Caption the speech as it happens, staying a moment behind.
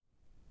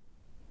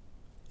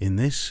In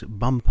this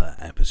bumper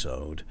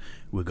episode,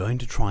 we're going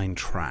to try and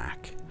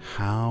track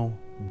how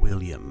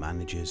William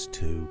manages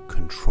to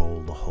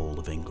control the whole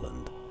of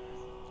England.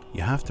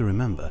 You have to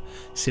remember,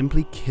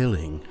 simply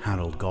killing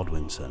Harold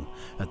Godwinson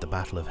at the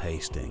Battle of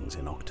Hastings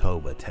in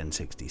October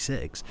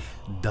 1066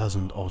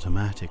 doesn't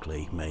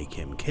automatically make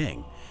him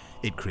king.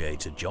 It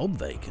creates a job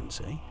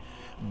vacancy,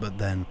 but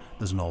then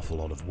there's an awful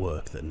lot of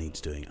work that needs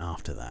doing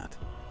after that.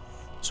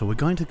 So we're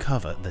going to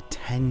cover the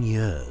 10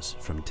 years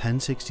from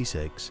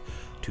 1066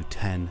 to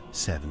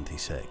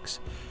 1076.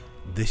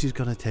 This is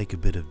going to take a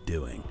bit of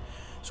doing,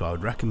 so I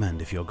would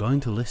recommend if you're going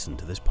to listen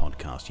to this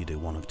podcast, you do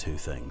one of two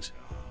things.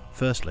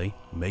 Firstly,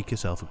 make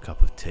yourself a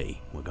cup of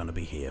tea. We're going to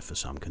be here for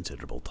some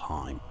considerable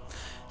time.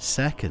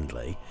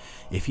 Secondly,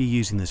 if you're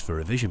using this for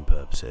revision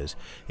purposes,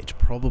 it's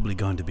probably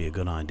going to be a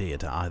good idea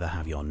to either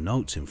have your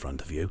notes in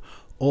front of you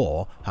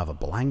or have a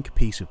blank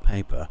piece of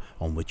paper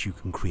on which you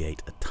can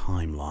create a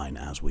timeline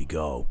as we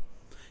go.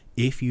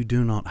 If you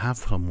do not have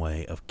some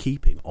way of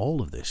keeping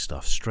all of this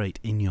stuff straight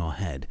in your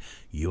head,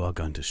 you are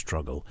going to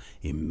struggle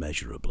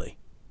immeasurably.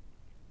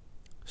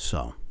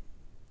 So,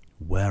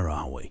 where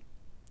are we?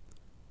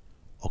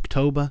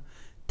 October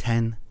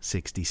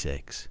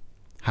 1066.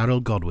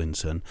 Harold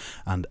Godwinson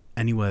and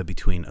anywhere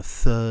between a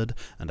third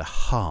and a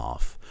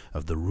half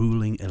of the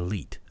ruling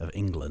elite of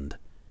England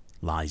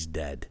lies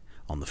dead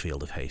on the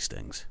field of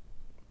Hastings.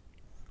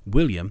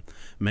 William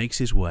makes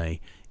his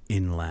way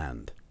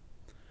inland.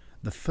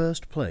 The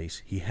first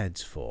place he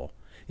heads for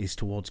is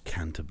towards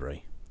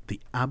Canterbury,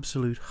 the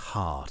absolute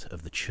heart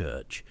of the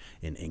church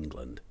in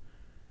England.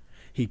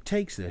 He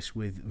takes this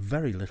with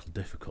very little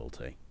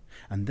difficulty,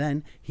 and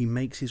then he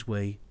makes his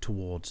way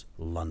towards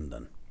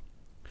London.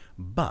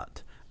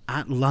 But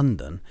at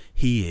London,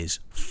 he is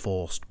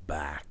forced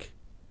back.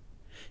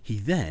 He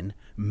then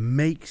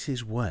makes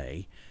his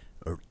way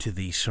to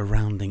the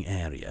surrounding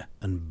area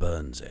and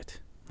burns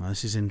it. Now,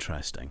 this is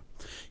interesting.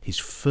 His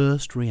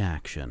first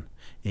reaction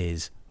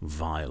is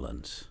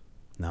violence.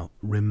 Now,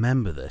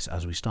 remember this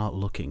as we start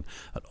looking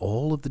at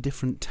all of the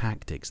different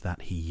tactics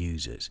that he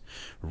uses.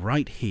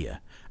 Right here,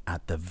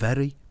 at the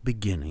very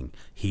beginning,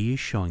 he is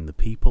showing the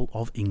people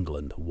of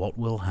England what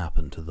will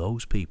happen to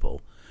those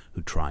people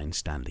who try and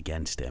stand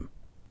against him.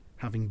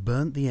 Having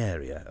burnt the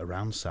area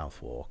around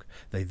Southwark,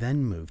 they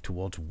then move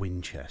towards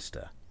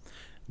Winchester.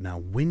 Now,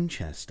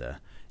 Winchester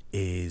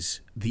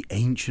is the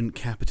ancient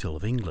capital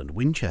of England.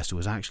 Winchester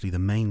was actually the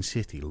main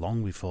city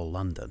long before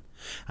London,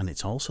 and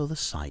it's also the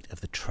site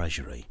of the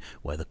treasury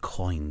where the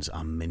coins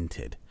are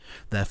minted.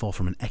 Therefore,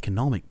 from an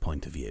economic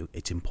point of view,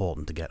 it's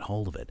important to get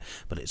hold of it,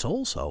 but it's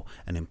also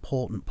an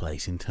important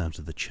place in terms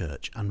of the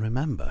church. And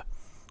remember,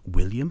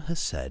 William has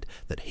said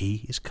that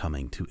he is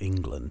coming to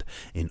England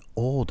in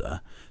order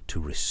to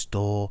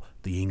restore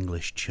the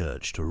English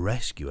church, to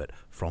rescue it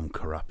from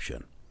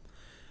corruption.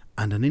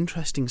 And an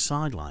interesting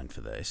sideline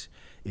for this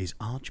is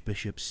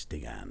Archbishop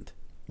Stigand.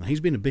 Now, he's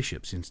been a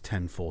bishop since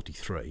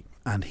 1043,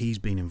 and he's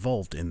been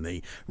involved in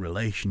the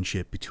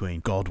relationship between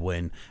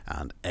Godwin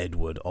and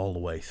Edward all the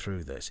way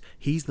through this.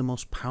 He's the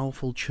most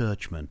powerful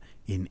churchman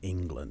in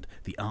England,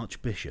 the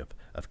Archbishop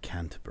of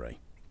Canterbury.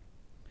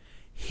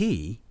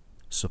 He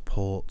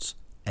supports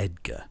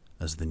Edgar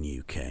as the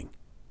new king.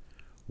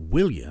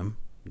 William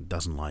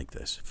doesn't like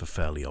this for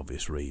fairly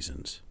obvious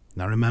reasons.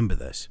 Now, remember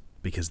this,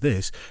 because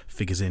this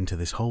figures into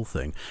this whole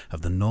thing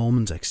of the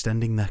Normans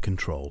extending their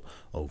control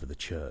over the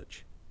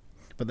church.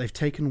 But they've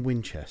taken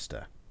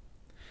Winchester,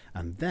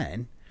 and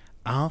then,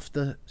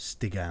 after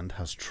Stigand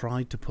has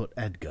tried to put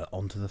Edgar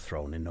onto the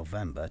throne in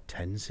November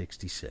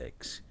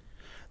 1066,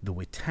 the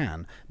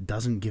Witan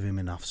doesn't give him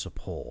enough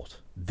support.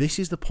 This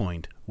is the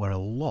point where a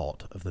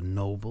lot of the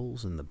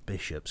nobles and the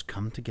bishops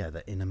come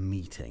together in a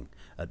meeting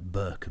at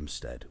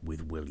Berkhamsted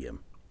with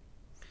William.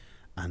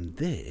 And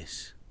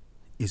this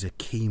is a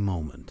key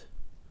moment.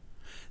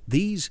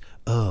 These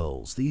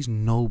earls, these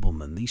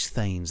noblemen, these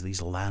thanes,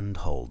 these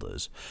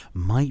landholders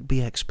might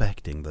be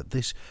expecting that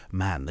this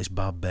man, this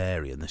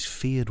barbarian, this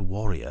feared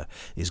warrior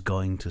is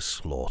going to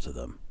slaughter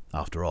them.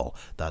 After all,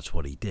 that's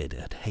what he did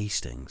at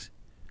Hastings.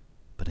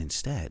 But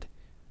instead,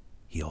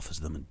 he offers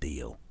them a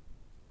deal.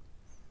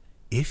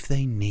 If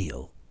they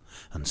kneel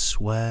and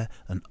swear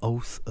an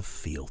oath of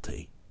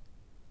fealty,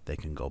 they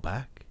can go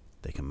back,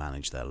 they can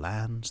manage their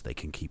lands, they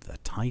can keep their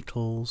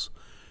titles,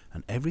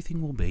 and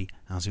everything will be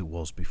as it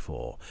was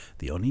before.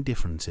 The only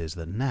difference is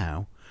that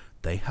now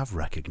they have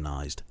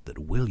recognised that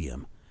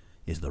William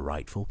is the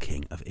rightful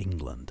king of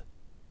England.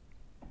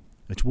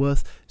 It's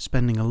worth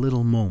spending a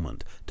little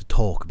moment to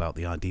talk about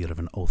the idea of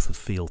an oath of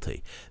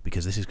fealty,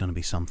 because this is going to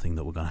be something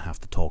that we're going to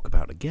have to talk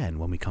about again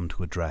when we come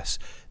to address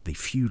the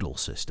feudal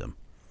system.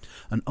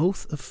 An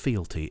oath of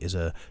fealty is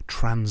a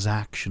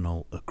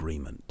transactional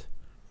agreement.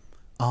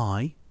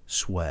 I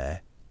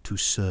swear to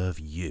serve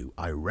you.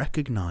 I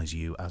recognize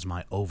you as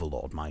my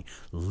overlord, my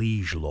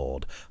liege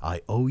lord.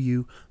 I owe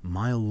you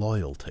my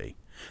loyalty,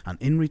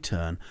 and in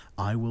return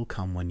I will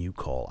come when you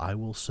call. I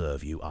will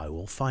serve you. I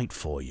will fight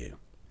for you.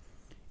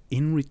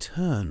 In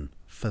return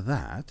for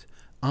that,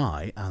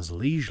 I, as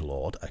liege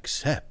lord,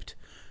 accept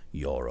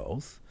your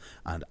oath,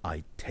 and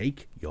I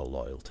take your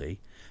loyalty,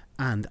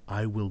 and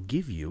I will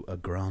give you a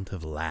grant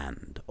of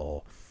land,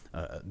 or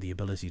the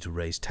ability to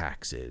raise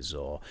taxes,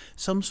 or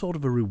some sort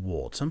of a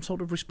reward, some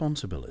sort of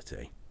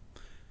responsibility.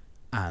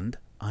 And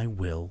I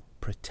will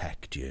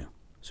protect you.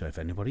 So if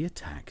anybody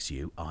attacks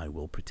you, I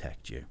will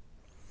protect you.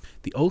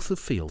 The oath of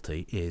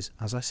fealty is,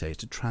 as I say,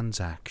 it's a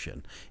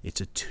transaction.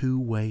 It's a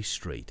two-way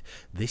street.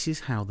 This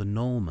is how the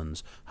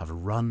Normans have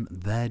run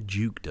their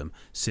dukedom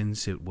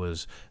since it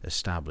was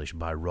established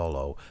by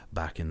Rollo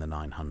back in the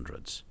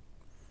 900s.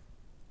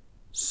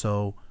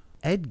 So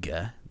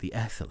Edgar the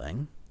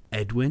Etheling,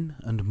 Edwin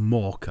and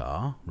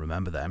Morcar,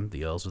 remember them,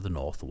 the Earls of the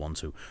North, the ones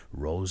who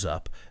rose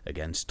up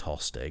against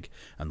Tostig,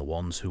 and the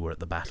ones who were at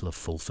the Battle of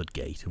Fulford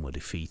Gate and were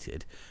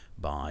defeated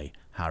by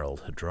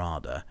Harold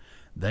Hardrada,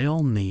 they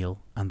all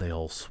kneel and they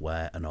all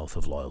swear an oath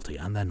of loyalty,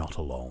 and they're not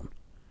alone.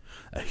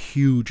 A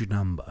huge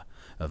number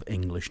of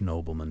English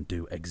noblemen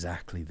do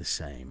exactly the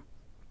same.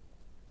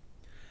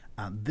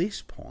 At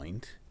this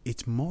point,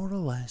 it's more or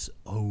less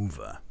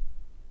over.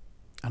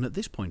 And at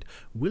this point,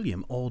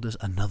 William orders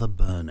another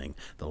burning,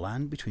 the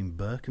land between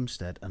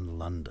Berkhamsted and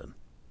London.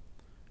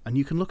 And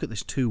you can look at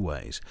this two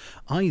ways.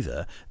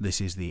 Either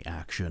this is the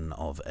action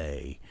of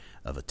a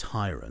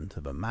tyrant,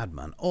 of a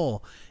madman,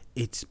 or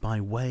it's by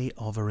way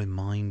of a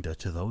reminder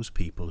to those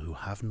people who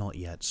have not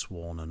yet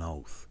sworn an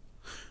oath.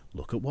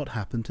 Look at what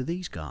happened to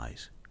these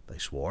guys. They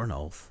swore an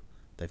oath.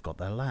 They've got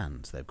their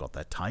lands. They've got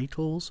their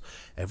titles.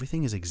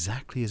 Everything is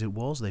exactly as it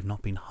was. They've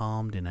not been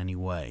harmed in any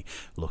way.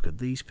 Look at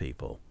these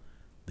people.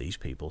 These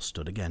people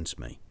stood against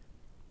me.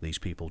 These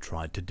people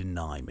tried to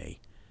deny me.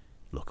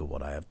 Look at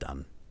what I have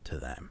done to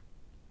them.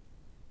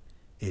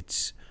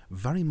 It's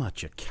very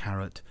much a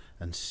carrot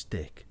and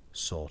stick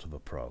sort of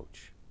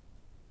approach.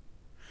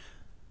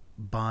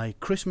 By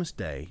Christmas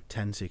Day,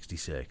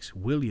 1066,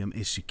 William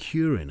is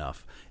secure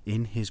enough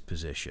in his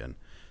position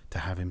to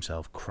have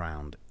himself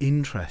crowned.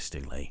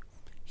 Interestingly,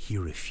 he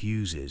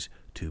refuses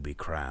to be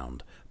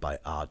crowned by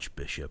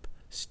Archbishop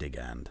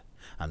Stigand,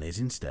 and is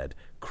instead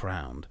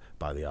crowned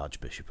by the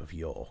Archbishop of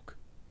York.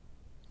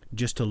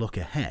 Just to look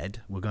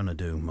ahead, we're going to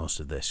do most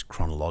of this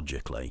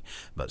chronologically,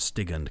 but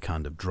Stigand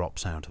kind of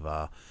drops out of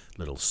our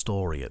little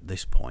story at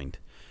this point.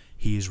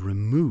 He is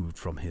removed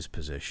from his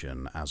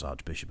position as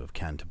Archbishop of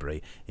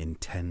Canterbury in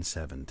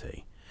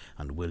 1070,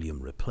 and William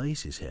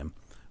replaces him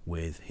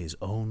with his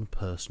own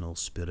personal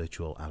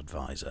spiritual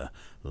advisor,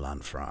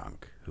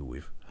 Lanfranc, who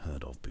we've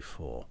heard of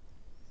before.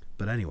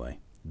 But anyway,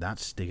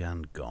 that's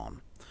Stigand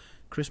gone.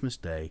 Christmas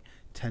Day,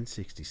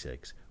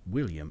 1066,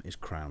 William is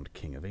crowned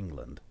King of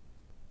England.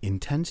 In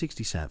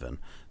 1067,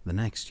 the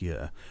next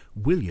year,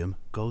 William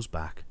goes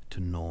back to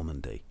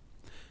Normandy.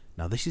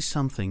 Now, this is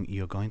something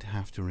you're going to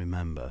have to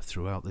remember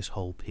throughout this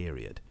whole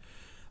period.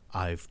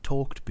 I've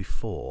talked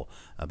before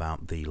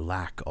about the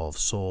lack of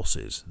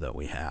sources that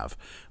we have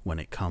when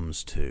it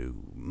comes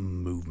to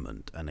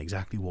movement and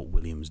exactly what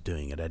William's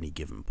doing at any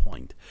given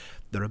point.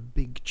 There are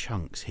big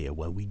chunks here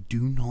where we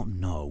do not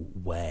know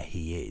where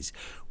he is.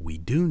 We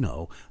do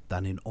know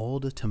that in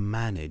order to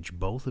manage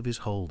both of his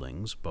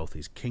holdings, both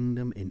his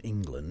kingdom in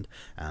England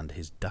and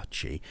his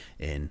duchy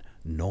in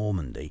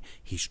Normandy,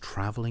 he's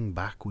travelling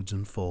backwards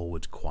and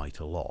forwards quite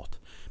a lot.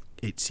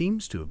 It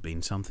seems to have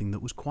been something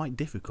that was quite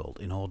difficult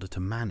in order to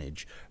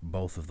manage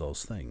both of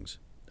those things.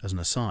 As an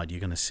aside, you're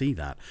going to see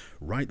that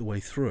right the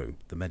way through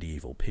the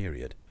medieval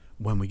period.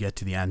 When we get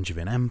to the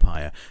Angevin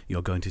Empire,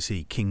 you're going to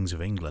see kings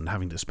of England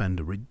having to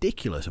spend a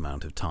ridiculous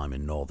amount of time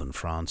in northern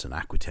France and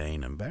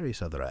Aquitaine and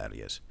various other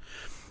areas.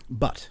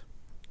 But,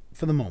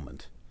 for the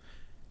moment,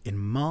 in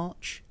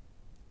March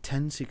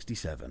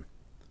 1067,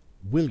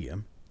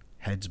 William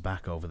heads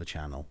back over the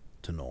Channel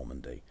to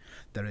Normandy.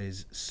 There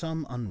is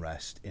some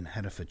unrest in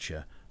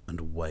Herefordshire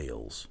and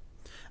Wales,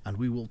 and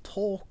we will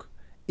talk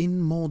in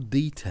more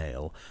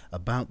detail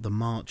about the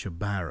March of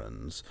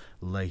Barons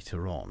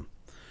later on.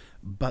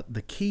 But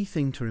the key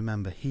thing to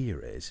remember here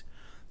is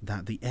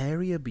that the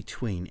area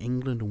between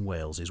England and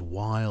Wales is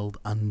wild,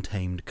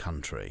 untamed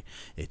country.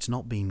 It's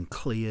not been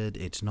cleared,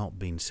 it's not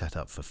been set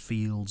up for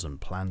fields and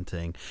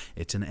planting.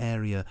 It's an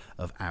area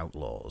of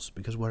outlaws,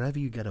 because wherever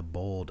you get a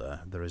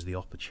border, there is the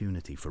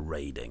opportunity for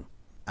raiding.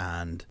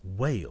 And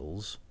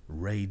Wales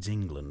raids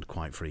England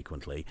quite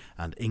frequently,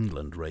 and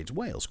England raids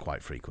Wales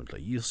quite frequently.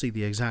 You'll see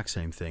the exact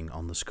same thing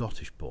on the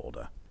Scottish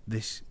border.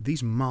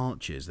 These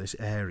marches, this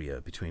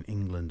area between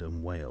England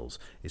and Wales,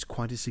 is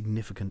quite a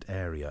significant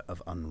area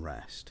of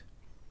unrest.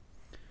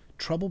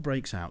 Trouble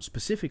breaks out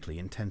specifically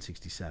in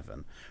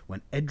 1067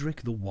 when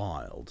Edric the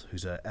Wild,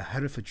 who's a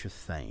Herefordshire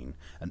thane,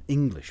 an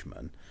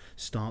Englishman,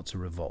 starts a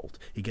revolt.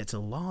 He gets a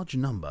large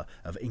number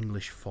of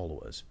English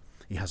followers.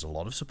 He has a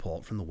lot of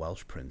support from the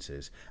Welsh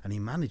princes, and he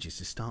manages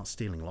to start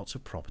stealing lots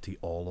of property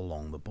all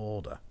along the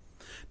border.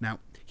 Now,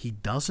 he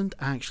doesn't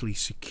actually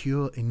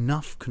secure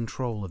enough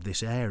control of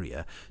this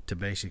area to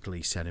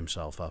basically set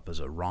himself up as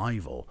a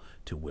rival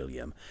to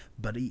William,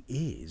 but he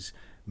is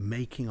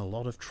making a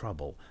lot of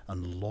trouble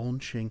and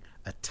launching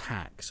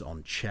attacks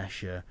on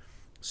Cheshire,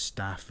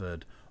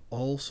 Stafford,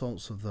 all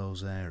sorts of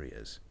those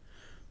areas.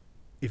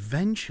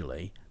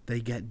 Eventually, they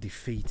get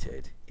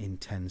defeated in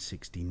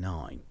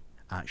 1069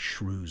 at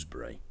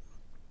Shrewsbury,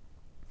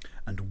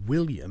 and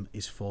William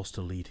is forced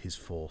to lead his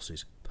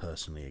forces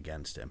personally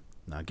against him.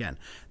 Now again,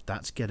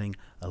 that's getting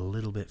a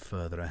little bit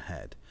further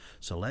ahead,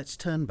 so let's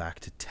turn back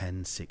to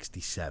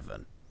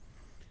 1067.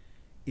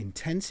 In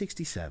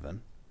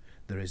 1067,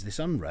 there is this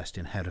unrest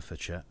in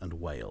Herefordshire and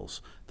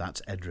Wales.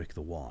 That's Edric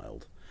the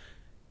Wild.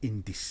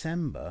 In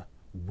December,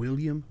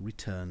 William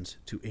returns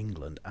to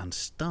England and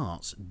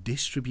starts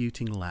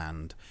distributing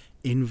land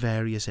in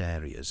various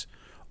areas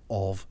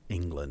of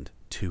England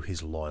to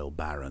his loyal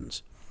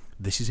barons.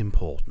 This is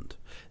important.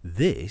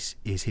 This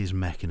is his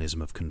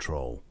mechanism of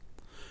control.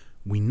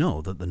 We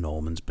know that the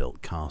Normans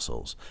built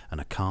castles, and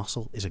a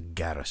castle is a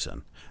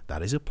garrison.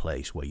 That is a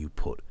place where you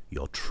put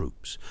your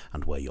troops,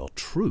 and where your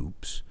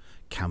troops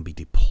can be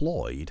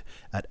deployed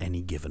at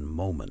any given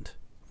moment.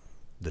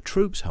 The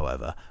troops,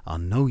 however, are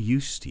no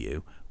use to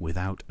you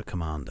without a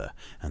commander,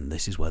 and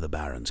this is where the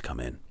barons come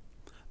in.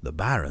 The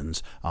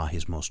barons are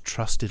his most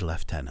trusted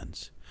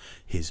lieutenants,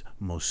 his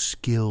most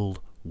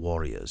skilled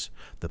warriors,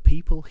 the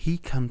people he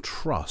can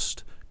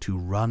trust to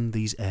run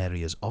these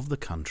areas of the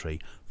country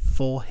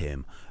for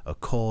him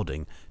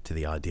according to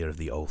the idea of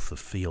the oath of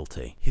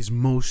fealty. His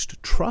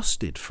most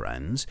trusted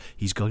friends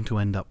he's going to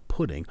end up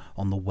putting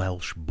on the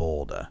Welsh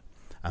border,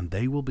 and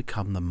they will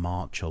become the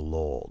Marcher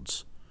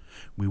Lords.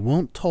 We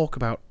won't talk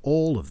about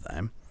all of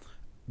them.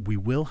 We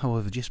will,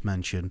 however, just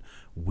mention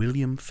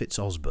William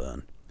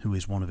Fitzosborne, who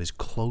is one of his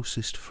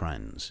closest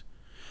friends,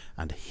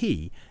 and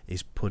he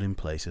is put in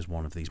place as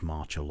one of these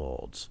Marcher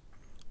Lords.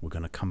 We're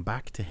going to come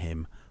back to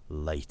him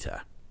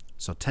later.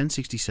 So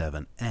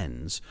 1067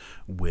 ends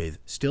with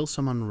still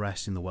some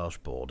unrest in the Welsh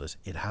borders.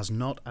 It has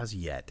not as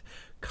yet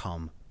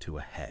come to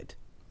a head.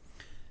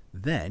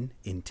 Then,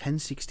 in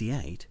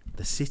 1068,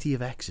 the city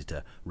of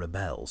Exeter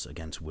rebels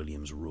against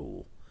William's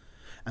rule,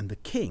 and the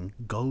king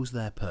goes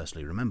there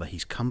personally. Remember,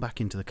 he's come back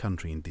into the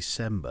country in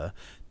December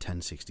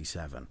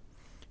 1067.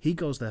 He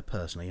goes there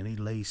personally and he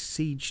lays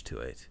siege to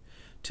it,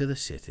 to the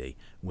city,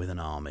 with an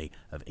army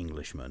of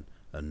Englishmen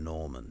and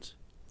Normans.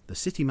 The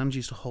city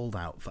manages to hold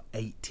out for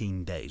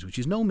 18 days, which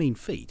is no mean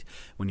feat.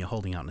 When you're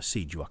holding out in a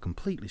siege, you are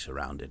completely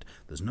surrounded.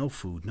 There's no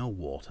food, no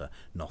water,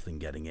 nothing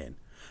getting in.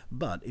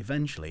 But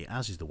eventually,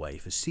 as is the way,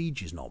 if a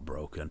siege is not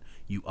broken,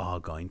 you are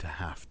going to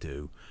have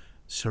to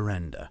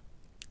surrender.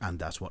 And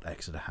that's what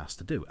Exeter has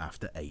to do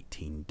after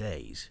 18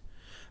 days.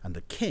 And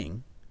the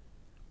king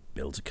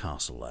builds a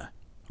castle there.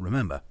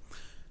 Remember,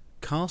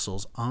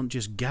 castles aren't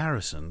just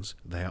garrisons,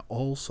 they are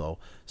also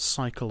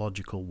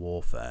psychological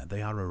warfare.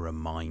 They are a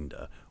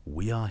reminder.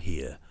 We are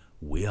here,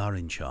 we are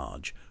in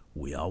charge,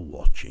 we are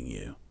watching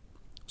you.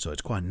 So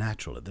it's quite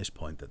natural at this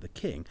point that the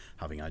king,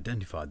 having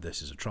identified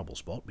this as a trouble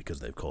spot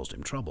because they've caused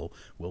him trouble,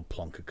 will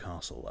plonk a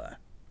castle there.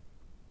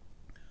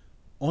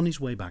 On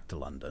his way back to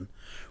London,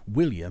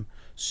 William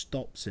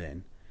stops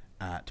in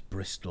at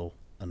Bristol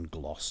and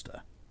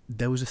Gloucester.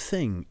 There was a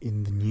thing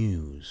in the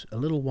news a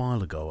little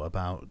while ago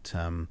about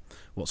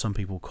what some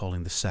people are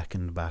calling the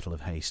Second Battle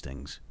of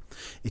Hastings.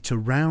 It's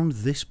around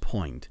this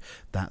point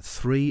that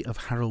 3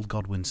 of Harold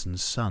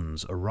Godwinson's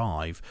sons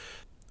arrive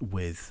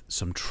with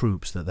some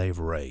troops that they've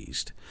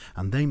raised,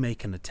 and they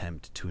make an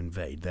attempt to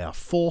invade. They are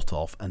fought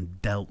off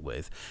and dealt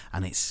with,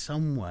 and it's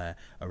somewhere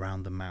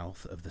around the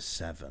mouth of the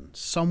Severn,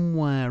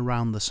 somewhere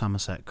around the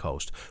Somerset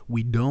coast.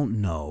 We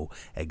don't know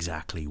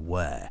exactly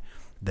where.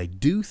 They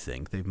do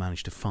think they've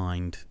managed to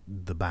find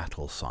the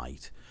battle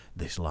site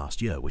this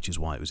last year, which is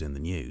why it was in the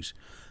news.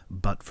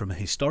 But from a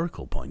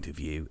historical point of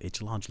view,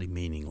 it's largely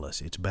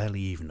meaningless. It's barely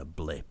even a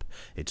blip.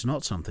 It's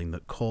not something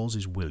that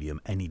causes William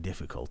any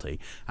difficulty,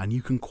 and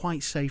you can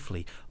quite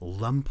safely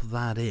lump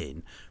that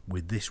in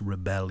with this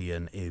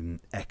rebellion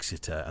in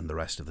Exeter and the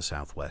rest of the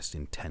southwest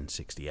in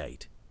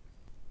 1068.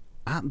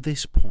 At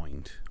this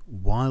point,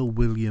 while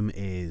William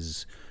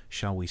is,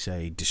 shall we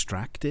say,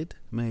 distracted,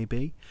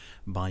 maybe,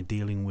 by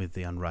dealing with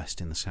the unrest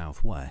in the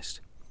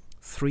southwest,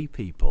 3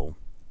 people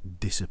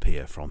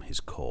disappear from his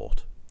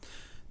court.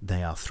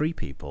 They are 3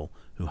 people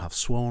who have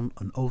sworn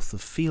an oath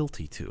of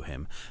fealty to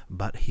him,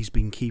 but he's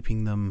been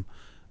keeping them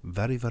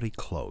very, very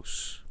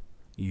close.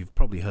 You've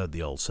probably heard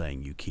the old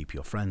saying, you keep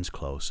your friends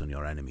close and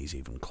your enemies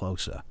even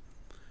closer.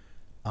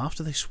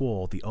 After they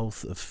swore the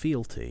oath of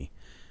fealty,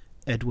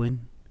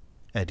 Edwin,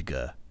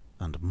 Edgar,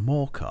 and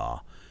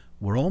Morcar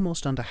were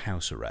almost under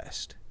house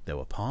arrest. They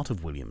were part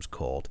of William's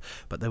court,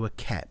 but they were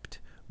kept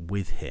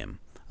with him,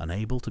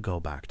 unable to go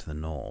back to the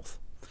north.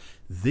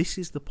 This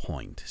is the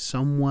point,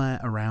 somewhere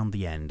around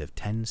the end of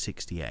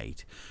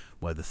 1068,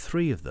 where the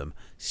 3 of them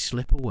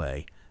slip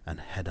away and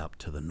head up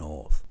to the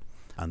north.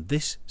 And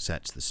this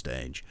sets the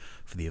stage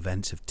for the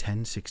events of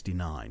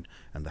 1069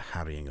 and the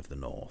harrying of the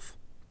north.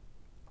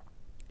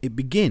 It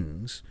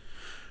begins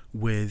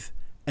with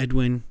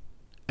Edwin,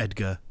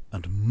 Edgar,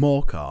 and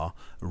Morcar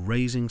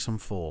raising some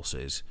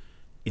forces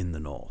in the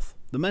north.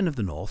 The men of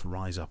the north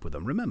rise up with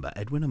them. Remember,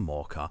 Edwin and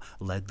Morcar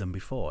led them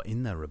before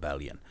in their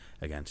rebellion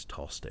against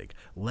Tostig,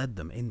 led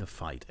them in the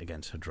fight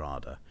against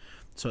Hardrada.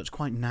 So it's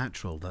quite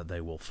natural that they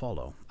will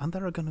follow, and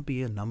there are going to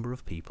be a number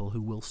of people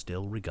who will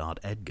still regard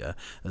Edgar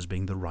as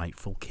being the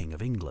rightful king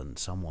of England,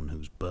 someone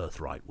whose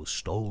birthright was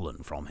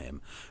stolen from him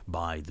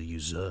by the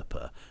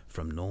usurper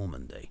from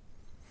Normandy.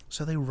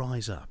 So they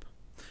rise up.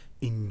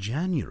 In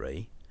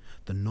January,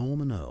 the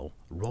Norman Earl,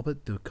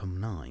 Robert de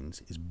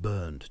Comines, is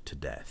burned to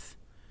death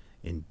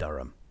in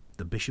Durham.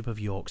 The Bishop of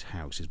York's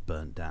house is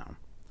burnt down.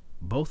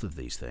 Both of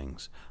these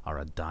things are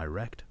a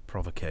direct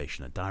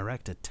provocation, a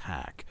direct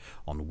attack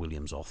on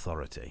William's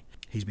authority.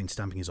 He's been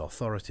stamping his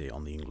authority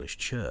on the English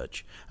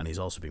church, and he's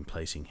also been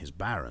placing his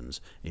barons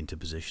into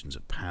positions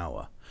of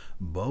power.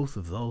 Both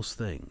of those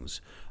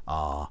things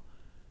are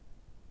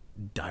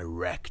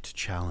direct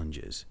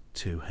challenges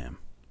to him.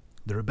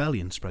 The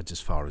rebellion spreads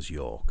as far as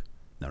York.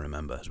 Now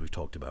remember, as we've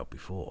talked about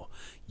before,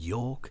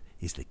 York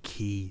is the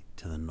key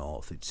to the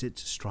north. It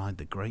sits astride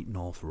the Great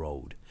North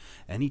Road.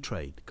 Any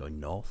trade going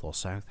north or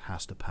south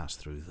has to pass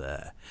through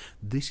there.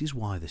 This is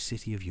why the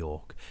city of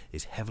York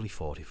is heavily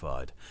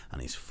fortified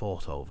and is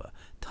fought over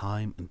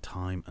time and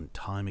time and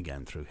time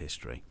again through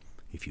history.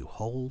 If you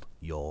hold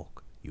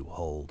York, you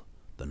hold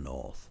the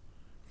north.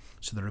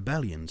 So the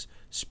rebellions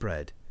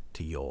spread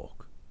to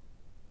York.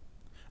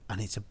 And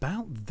it's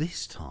about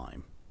this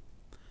time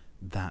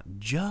that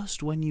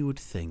just when you would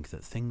think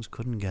that things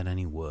couldn't get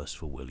any worse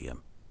for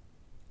William,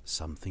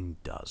 something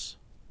does.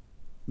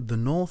 The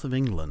north of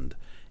England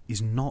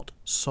is not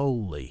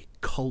solely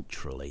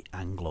culturally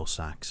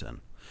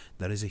Anglo-Saxon.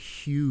 There is a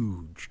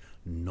huge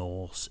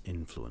Norse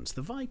influence.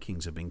 The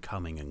Vikings have been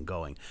coming and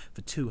going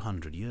for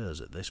 200 years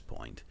at this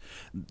point.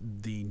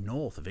 The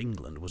north of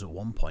England was at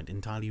one point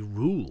entirely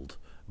ruled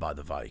by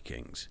the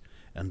Vikings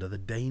under the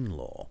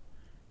Danelaw.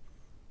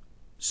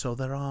 So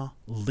there are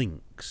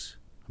links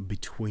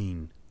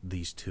between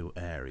these two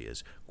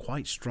areas,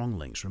 quite strong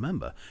links.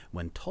 Remember,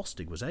 when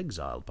Tostig was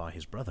exiled by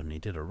his brother and he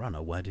did a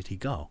runner, where did he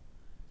go?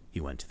 He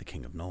went to the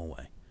King of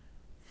Norway.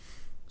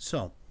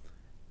 So,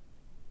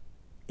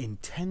 in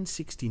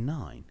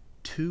 1069,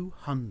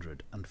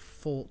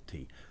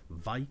 240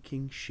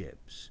 Viking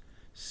ships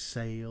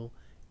sail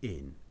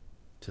in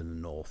to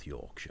North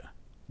Yorkshire.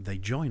 They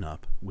join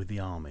up with the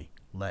army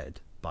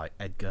led by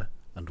Edgar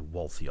and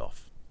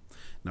Waltheof.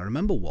 Now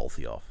remember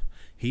Waltheof,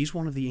 he's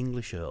one of the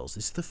English earls.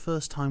 This is the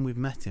first time we've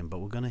met him, but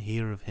we're going to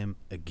hear of him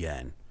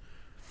again.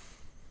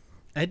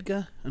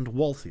 Edgar and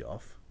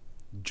Waltheof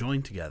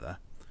join together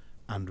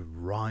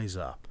and rise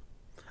up,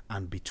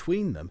 and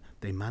between them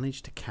they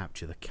manage to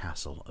capture the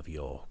castle of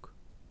York.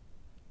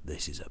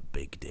 This is a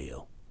big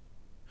deal.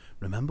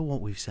 Remember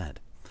what we've said.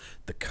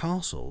 The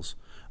castles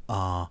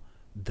are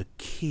the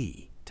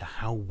key to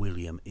how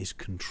William is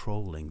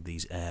controlling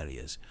these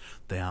areas.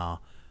 They are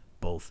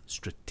both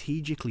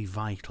strategically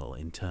vital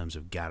in terms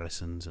of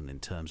garrisons and in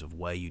terms of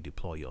where you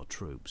deploy your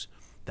troops.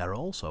 They're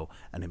also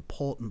an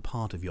important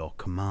part of your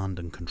command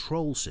and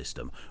control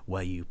system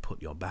where you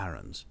put your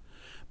barons.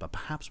 But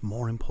perhaps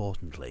more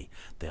importantly,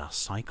 they are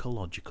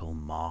psychological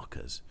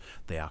markers.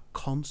 They are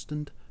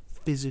constant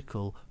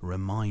physical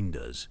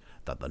reminders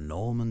that the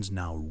Normans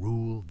now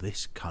rule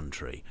this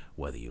country,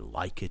 whether you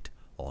like it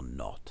or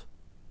not.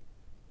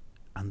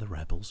 And the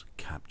rebels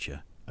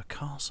capture a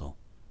castle.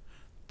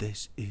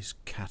 This is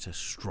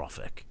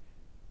catastrophic.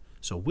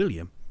 So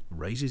William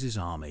raises his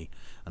army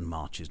and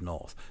marches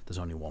north. There's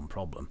only one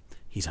problem.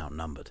 He's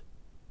outnumbered.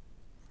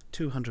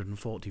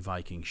 240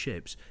 Viking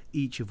ships,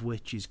 each of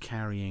which is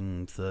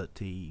carrying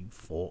 30,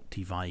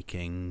 40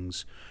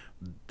 Vikings.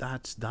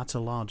 That's a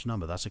large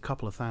number. That's a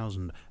couple of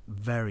thousand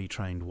very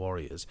trained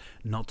warriors,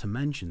 not to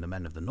mention the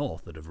men of the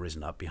north that have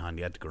risen up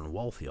behind Edgar and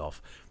Waltheof.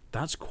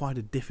 That's quite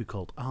a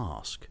difficult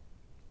ask.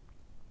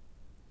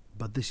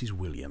 But this is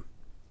William.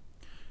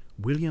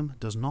 William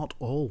does not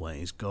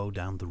always go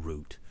down the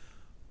route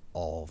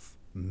of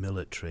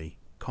military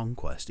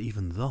conquest,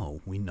 even though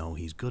we know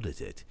he's good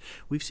at it.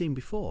 We've seen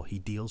before, he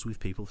deals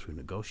with people through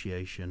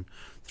negotiation,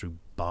 through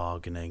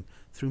bargaining,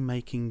 through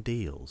making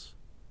deals.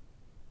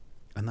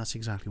 And that's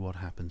exactly what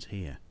happens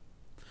here.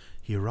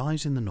 He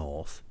arrives in the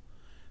north,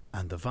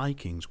 and the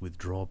Vikings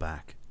withdraw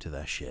back to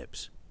their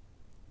ships.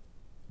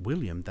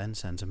 William then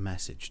sends a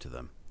message to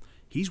them.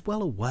 He's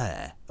well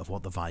aware of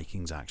what the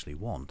Vikings actually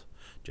want,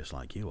 just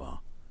like you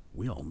are.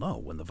 We all know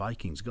when the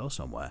Vikings go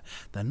somewhere,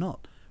 they're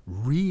not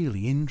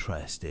really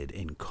interested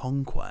in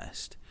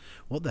conquest.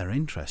 What they're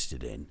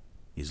interested in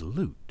is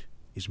loot,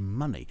 is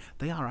money.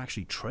 They are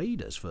actually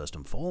traders first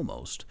and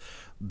foremost.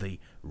 The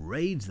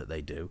raids that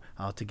they do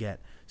are to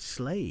get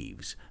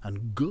slaves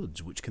and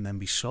goods which can then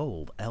be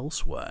sold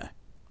elsewhere.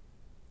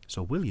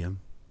 So William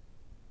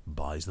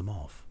buys them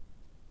off.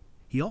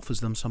 He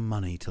offers them some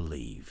money to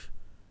leave,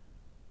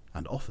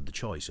 and offered the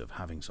choice of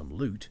having some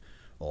loot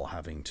or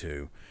having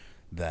to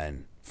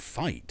then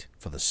fight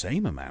for the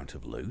same amount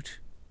of loot.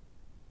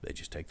 They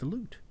just take the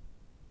loot,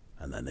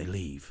 and then they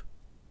leave.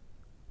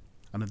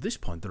 And at this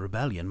point, the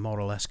rebellion more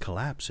or less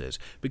collapses,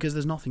 because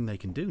there's nothing they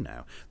can do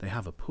now. They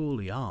have a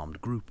poorly armed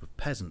group of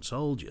peasant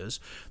soldiers.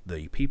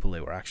 The people they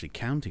were actually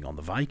counting on,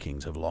 the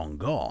Vikings, have long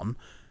gone,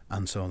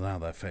 and so now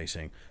they're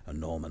facing a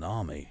Norman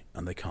army,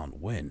 and they can't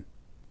win.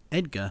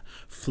 Edgar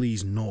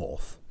flees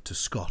north to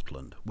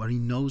Scotland, where he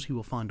knows he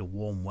will find a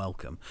warm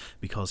welcome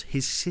because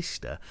his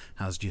sister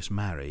has just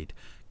married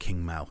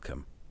King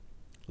Malcolm.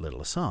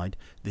 Little aside,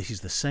 this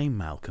is the same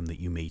Malcolm that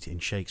you meet in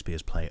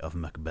Shakespeare's play of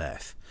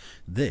Macbeth.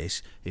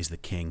 This is the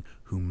king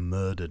who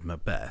murdered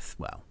Macbeth,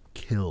 well,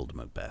 killed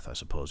Macbeth, I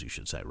suppose you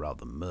should say,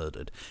 rather than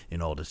murdered,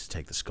 in order to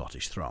take the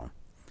Scottish throne.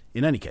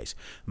 In any case,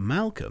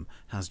 Malcolm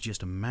has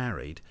just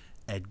married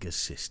Edgar's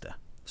sister.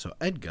 So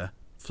Edgar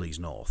flees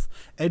north.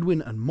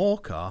 Edwin and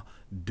Morcar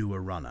do a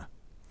runner.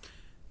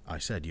 I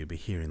said you'd be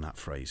hearing that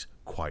phrase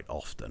quite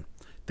often.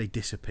 They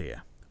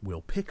disappear.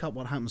 We'll pick up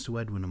what happens to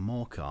Edwin and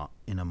Morcar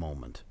in a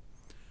moment.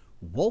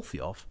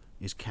 Waltheof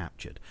is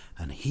captured,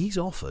 and he's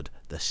offered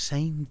the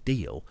same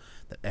deal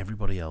that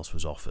everybody else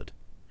was offered.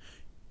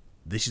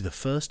 This is the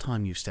first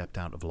time you've stepped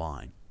out of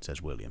line,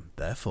 says William.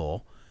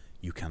 Therefore,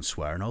 you can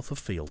swear an oath of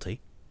fealty,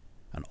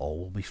 and all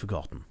will be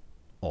forgotten,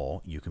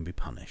 or you can be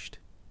punished.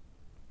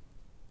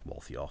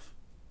 Waltheof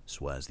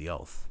swears the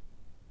oath,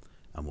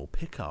 and we'll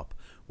pick up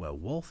where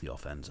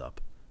Waltheof ends up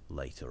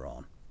later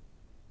on.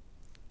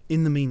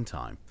 In the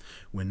meantime,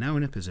 we're now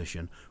in a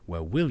position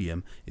where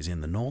William is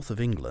in the north of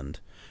England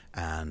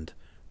and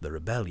the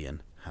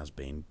rebellion has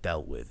been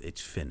dealt with. It's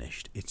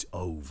finished. It's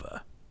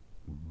over.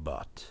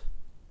 But,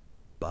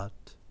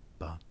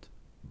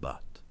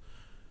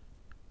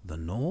 the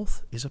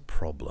north is a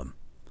problem.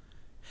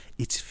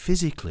 It's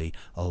physically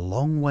a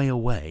long way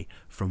away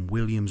from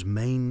William's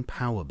main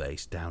power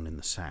base down in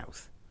the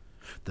south.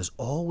 There's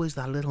always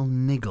that little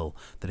niggle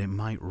that it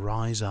might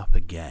rise up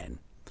again.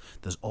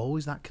 There's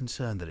always that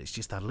concern that it's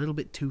just that little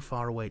bit too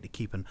far away to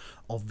keep an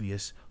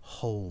obvious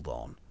hold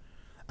on.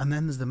 And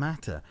then there's the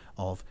matter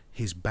of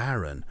his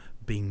baron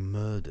being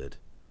murdered.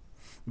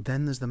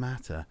 Then there's the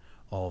matter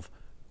of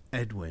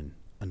Edwin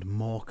and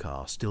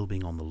Morcar still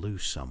being on the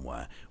loose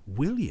somewhere.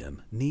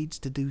 William needs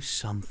to do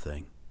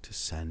something to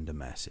send a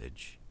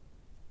message.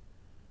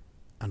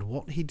 And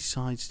what he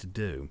decides to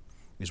do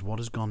is what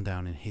has gone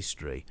down in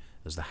history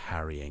as the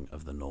harrying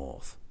of the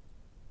north.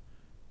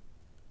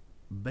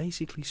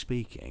 Basically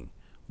speaking,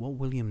 what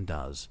William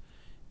does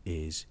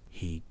is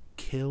he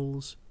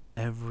kills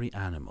every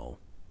animal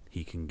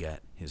he can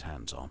get his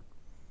hands on.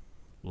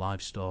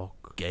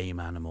 Livestock, game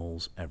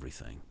animals,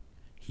 everything.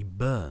 He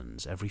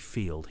burns every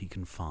field he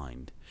can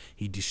find.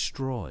 He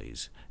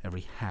destroys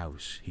every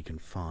house he can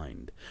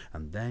find.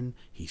 And then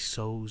he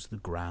sows the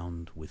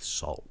ground with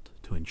salt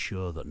to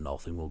ensure that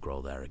nothing will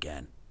grow there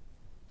again.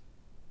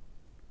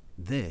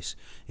 This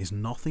is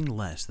nothing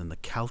less than the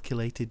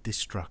calculated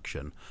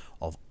destruction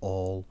of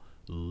all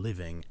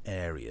living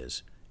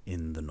areas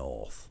in the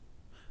north.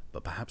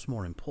 But perhaps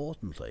more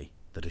importantly,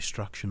 the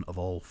destruction of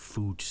all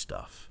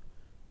foodstuff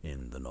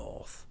in the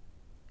north.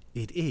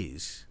 It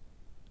is,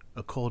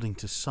 according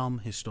to some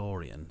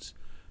historians,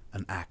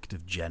 an act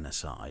of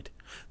genocide,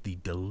 the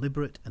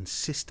deliberate and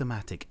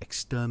systematic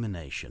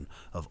extermination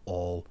of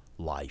all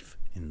life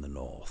in the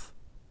north.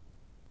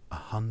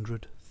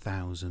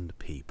 100,000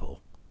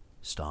 people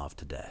starved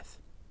to death.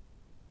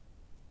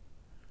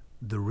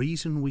 The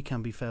reason we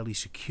can be fairly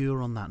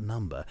secure on that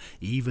number,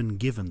 even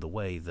given the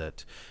way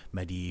that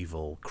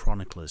medieval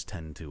chroniclers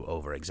tend to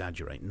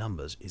over-exaggerate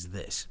numbers, is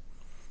this.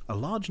 A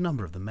large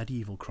number of the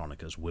medieval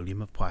chroniclers,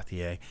 William of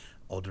Poitiers,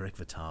 Odoric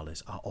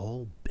Vitalis, are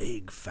all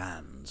big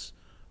fans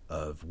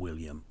of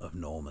William of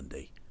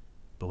Normandy.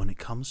 But when it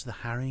comes to the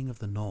harrying of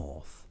the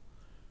north,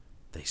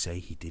 they say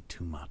he did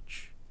too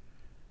much.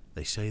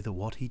 They say that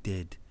what he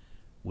did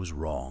was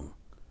wrong,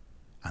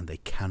 and they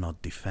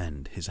cannot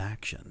defend his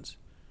actions.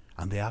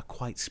 And they are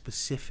quite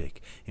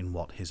specific in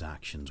what his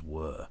actions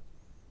were.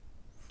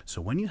 So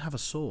when you have a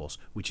source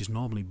which is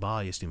normally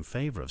biased in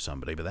favour of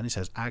somebody, but then it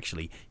says,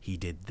 actually, he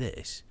did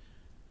this,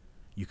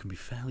 you can be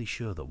fairly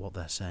sure that what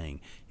they're saying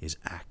is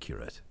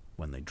accurate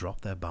when they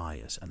drop their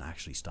bias and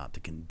actually start to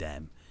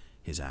condemn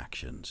his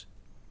actions.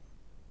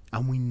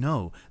 And we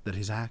know that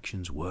his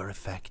actions were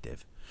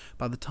effective.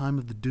 By the time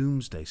of the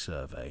Doomsday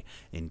Survey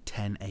in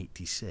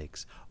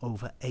 1086,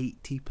 over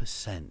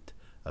 80%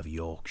 of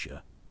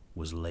Yorkshire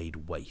was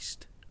laid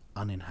waste,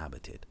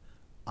 uninhabited,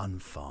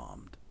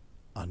 unfarmed,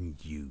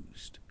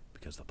 unused,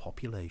 because the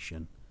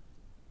population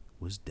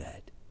was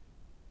dead.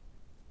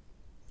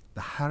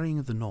 The harrying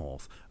of the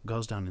north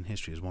goes down in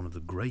history as one of the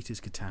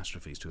greatest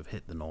catastrophes to have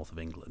hit the north of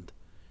England.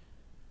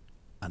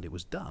 And it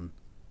was done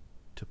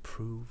to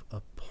prove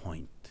a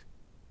point.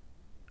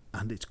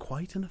 And it's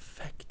quite an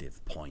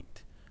effective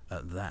point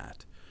at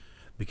that,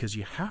 because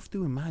you have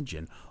to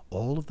imagine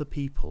all of the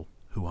people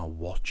who are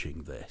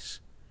watching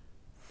this.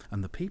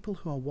 And the people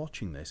who are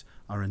watching this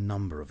are a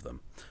number of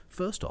them.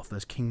 First off,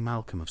 there's King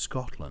Malcolm of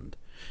Scotland.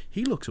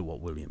 He looks at what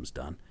William's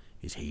done.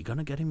 Is he going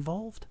to get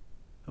involved?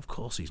 Of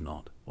course he's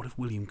not. What if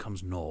William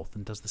comes north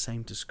and does the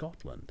same to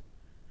Scotland?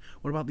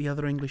 What about the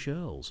other English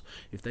earls?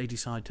 If they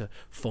decide to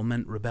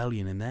foment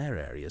rebellion in their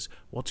areas,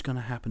 what's going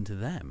to happen to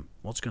them?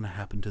 What's going to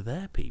happen to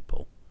their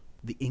people?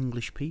 The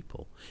English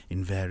people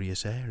in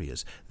various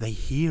areas. They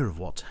hear of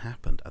what's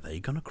happened. Are they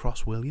going to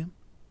cross William?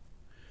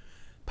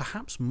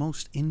 Perhaps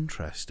most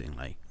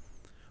interestingly,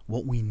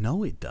 what we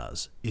know it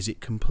does is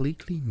it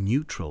completely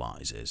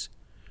neutralises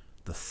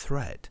the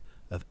threat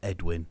of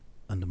Edwin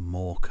and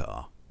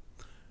Morcar.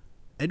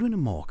 Edwin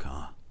and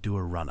Morcar do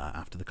a runner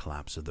after the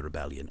collapse of the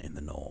rebellion in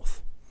the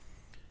north.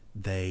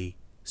 They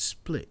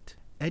split.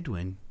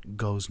 Edwin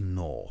goes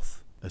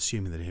north,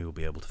 assuming that he will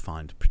be able to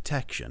find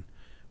protection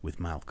with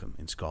Malcolm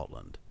in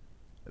Scotland.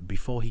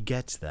 Before he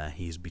gets there,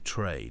 he is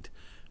betrayed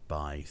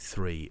by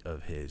 3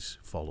 of his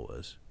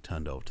followers,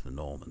 turned over to the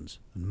Normans,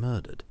 and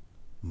murdered.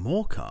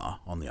 Morcar,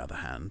 on the other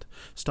hand,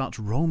 starts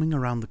roaming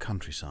around the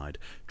countryside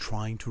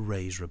trying to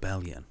raise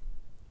rebellion.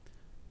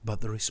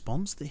 But the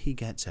response that he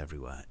gets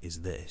everywhere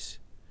is this: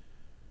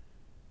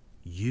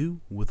 you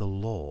were the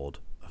Lord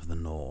of the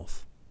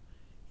North.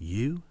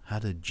 You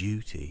had a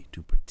duty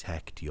to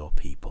protect your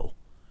people.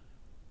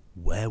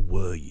 Where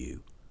were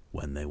you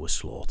when they were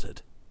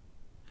slaughtered?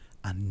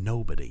 And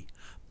nobody,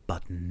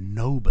 but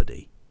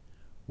nobody,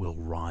 will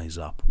rise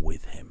up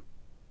with him.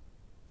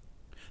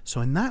 So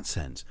in that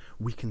sense,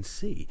 we can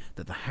see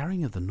that the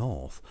harrying of the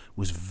North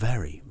was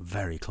very,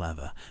 very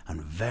clever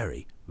and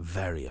very,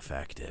 very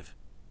effective.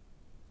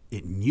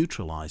 It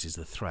neutralises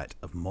the threat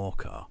of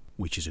Morcar,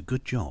 which is a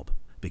good job,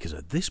 because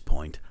at this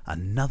point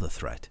another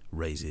threat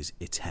raises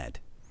its head.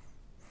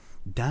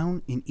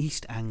 Down in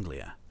East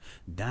Anglia,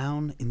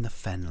 down in the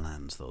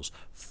Fenlands, those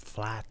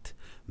flat,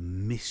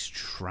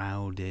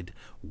 mist-shrouded,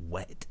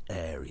 wet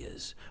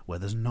areas where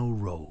there's no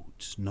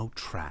roads, no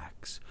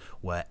tracks,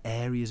 where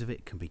areas of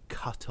it can be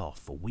cut off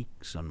for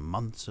weeks and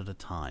months at a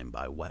time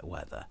by wet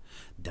weather,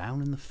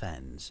 down in the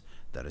fens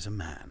there is a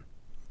man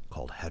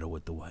called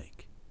Hereward the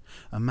Wake.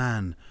 A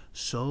man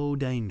so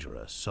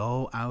dangerous,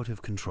 so out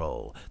of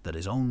control, that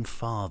his own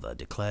father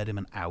declared him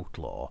an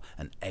outlaw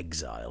and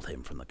exiled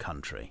him from the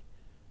country.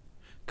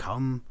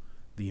 Come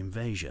the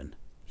invasion,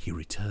 he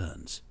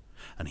returns,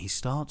 and he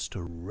starts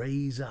to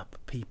raise up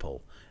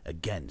people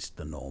against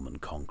the Norman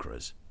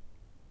conquerors.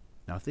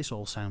 Now, if this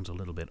all sounds a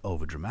little bit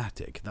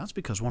overdramatic, that's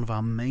because one of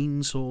our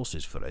main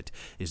sources for it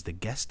is the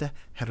Gesta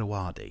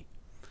Herewardii,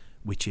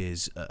 which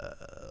is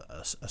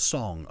a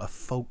song, a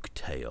folk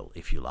tale,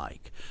 if you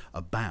like,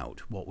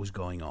 about what was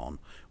going on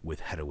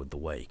with Hereward the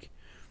Wake.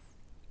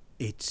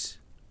 It's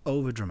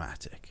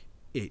overdramatic.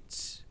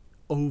 It's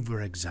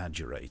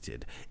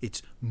over-exaggerated.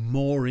 It's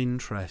more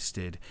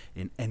interested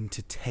in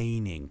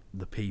entertaining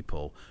the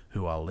people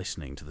who are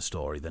listening to the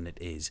story than it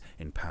is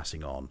in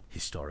passing on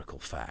historical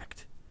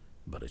fact.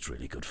 But it's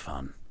really good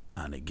fun,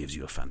 and it gives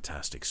you a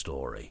fantastic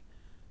story.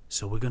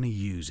 So we're going to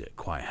use it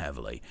quite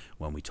heavily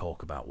when we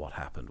talk about what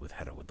happened with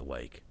Hereward the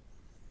Wake.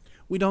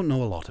 We don't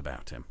know a lot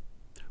about him.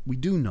 We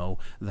do know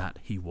that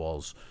he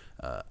was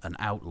an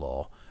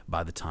outlaw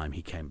by the time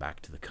he came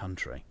back to the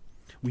country.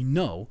 We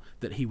know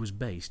that he was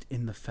based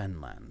in the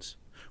Fenlands.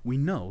 We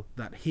know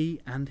that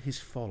he and his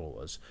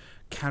followers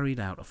carried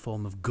out a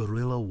form of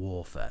guerrilla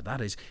warfare,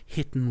 that is,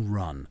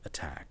 hit-and-run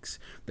attacks.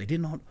 They did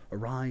not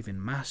arrive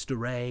in massed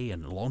array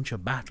and launch a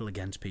battle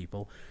against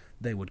people.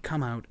 They would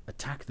come out,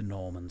 attack the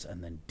Normans,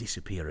 and then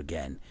disappear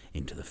again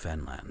into the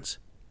Fenlands.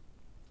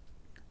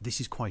 This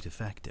is quite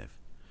effective.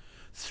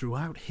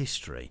 Throughout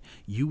history,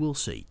 you will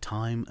see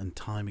time and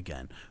time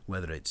again,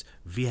 whether it's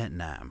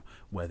Vietnam,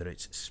 whether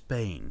it's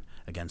Spain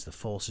against the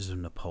forces of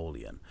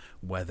Napoleon,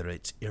 whether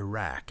it's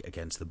Iraq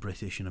against the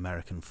British and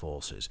American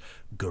forces,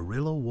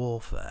 guerrilla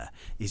warfare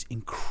is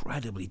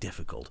incredibly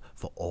difficult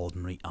for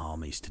ordinary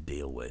armies to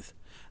deal with,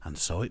 and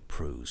so it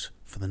proves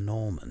for the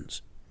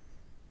Normans.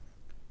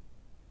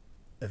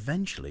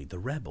 Eventually, the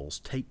rebels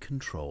take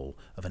control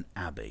of an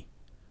abbey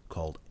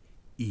called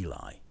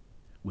Ely,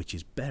 which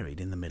is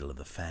buried in the middle of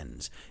the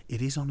fens.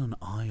 It is on an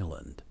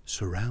island,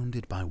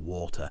 surrounded by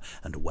water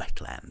and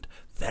wetland,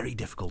 very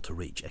difficult to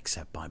reach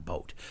except by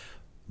boat.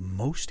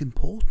 Most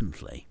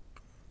importantly,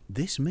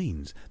 this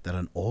means that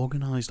an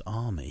organised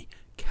army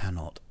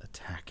cannot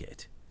attack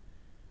it.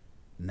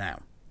 Now,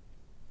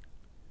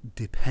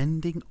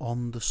 depending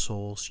on the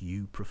source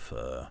you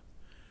prefer,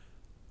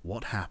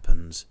 what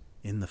happens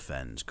in the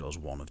fens goes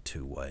one of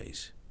 2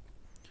 ways.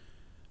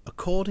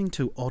 According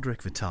to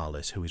Odric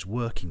Vitalis, who is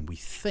working, we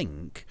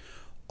think,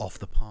 off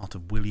the part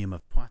of William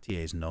of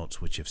Poitiers' notes,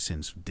 which have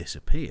since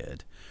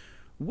disappeared,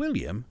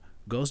 William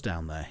goes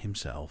down there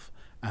himself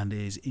and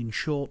is in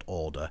short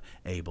order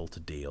able to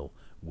deal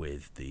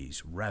with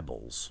these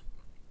rebels.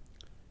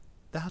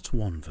 That's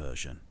one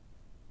version.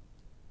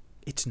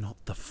 It's not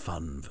the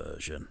fun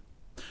version.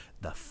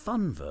 The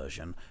fun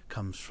version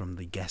comes from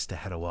the Gesta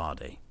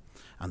Herewardii,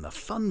 and the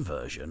fun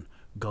version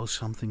goes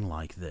something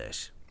like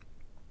this.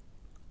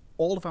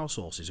 All of our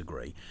sources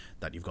agree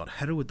that you've got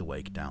Hereward the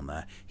Wake down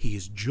there. He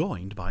is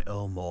joined by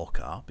Earl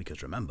Morcar,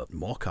 because remember,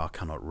 Morcar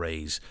cannot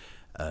raise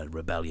a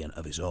rebellion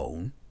of his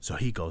own, so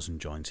he goes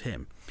and joins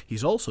him.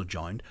 He's also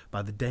joined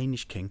by the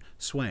Danish king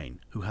Sweyn,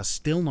 who has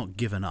still not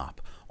given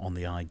up on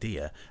the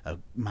idea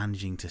of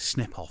managing to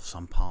snip off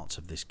some parts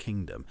of this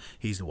kingdom.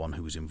 He's the one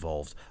who was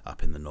involved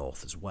up in the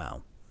north as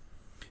well.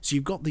 So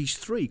you've got these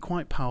 3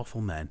 quite powerful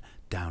men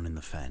down in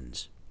the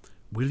fens.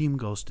 William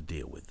goes to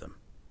deal with them.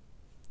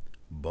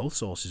 Both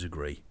sources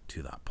agree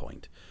to that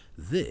point.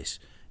 This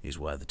is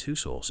where the two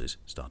sources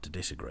start to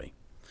disagree.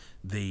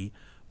 The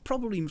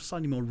probably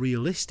slightly more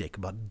realistic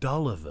but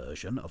duller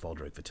version of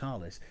Odoric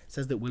Vitalis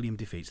says that William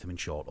defeats them in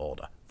short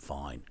order.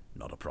 Fine,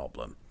 not a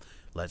problem.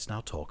 Let's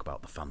now talk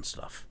about the fun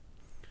stuff.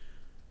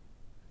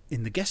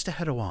 In the Gesta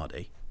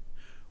Hereward,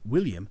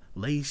 William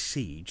lays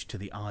siege to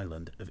the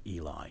island of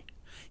Ely.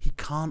 He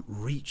can't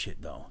reach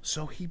it though,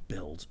 so he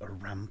builds a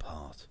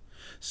rampart.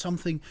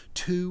 Something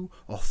 2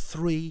 or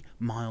 3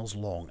 miles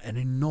long, an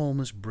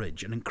enormous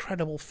bridge, an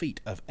incredible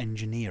feat of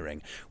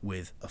engineering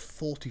with a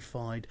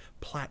fortified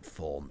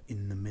platform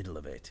in the middle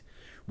of it,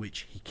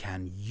 which he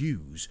can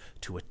use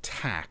to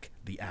attack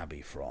the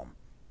abbey from.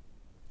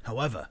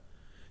 However,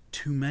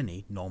 too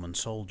many Norman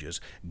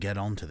soldiers get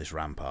onto this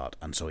rampart,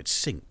 and so it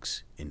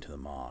sinks into the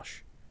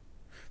marsh.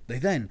 They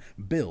then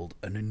build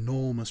an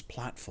enormous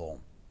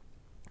platform,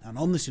 and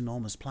on this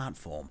enormous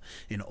platform,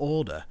 in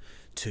order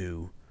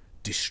to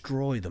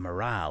destroy the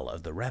morale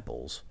of the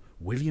rebels,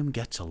 William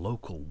gets a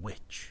local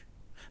witch,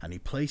 and he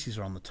places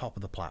her on the top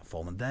of the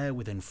platform, and there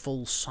within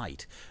full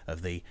sight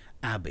of the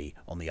abbey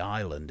on the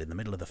island in the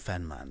middle of the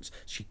fenlands,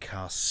 she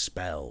casts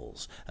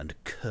spells and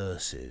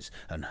curses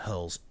and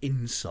hurls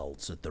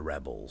insults at the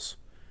rebels.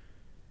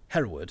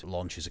 Hereward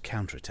launches a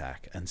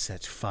counterattack and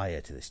sets fire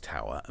to this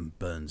tower and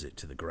burns it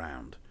to the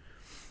ground.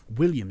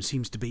 William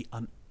seems to be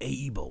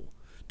unable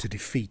to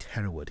defeat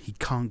Hereward. He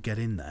can't get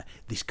in there.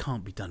 This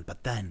can't be done.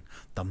 But then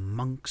the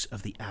monks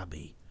of the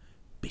abbey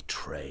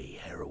betray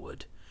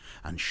Hereward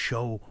and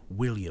show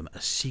William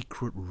a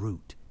secret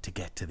route to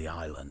get to the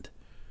island.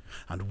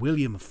 And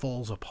William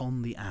falls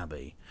upon the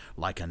abbey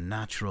like a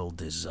natural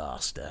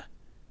disaster.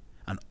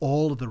 And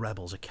all of the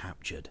rebels are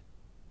captured,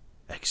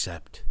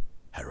 except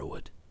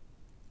Hereward,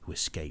 who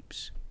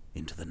escapes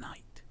into the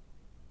night.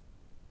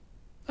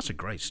 That's a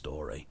great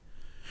story.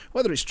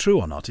 Whether it's true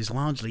or not is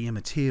largely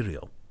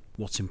immaterial.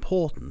 What's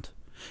important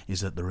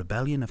is that the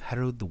rebellion of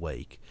Hereward the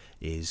Wake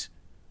is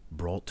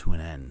brought to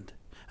an end,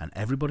 and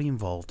everybody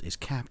involved is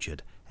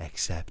captured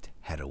except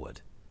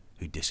Hereward,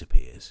 who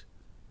disappears.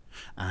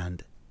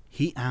 And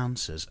he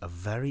answers a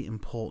very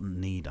important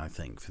need, I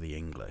think, for the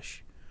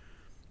English.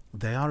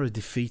 They are a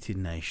defeated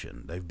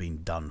nation. They've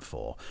been done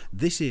for.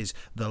 This is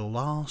the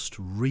last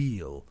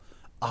real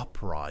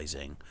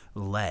uprising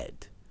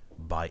led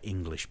by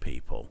English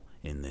people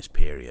in this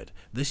period.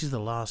 This is the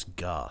last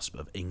gasp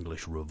of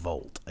English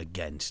revolt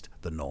against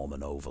the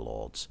Norman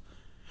overlords.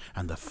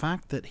 And the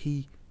fact that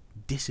he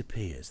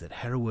disappears, that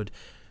Hereward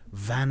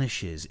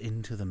vanishes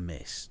into the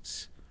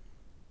mists,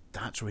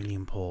 that's really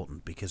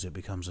important, because it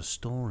becomes a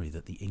story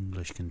that the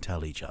English can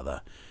tell each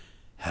other.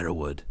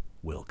 Hereward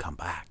will come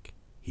back.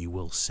 He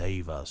will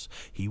save us.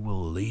 He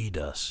will lead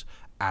us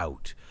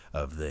out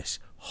of this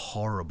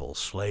horrible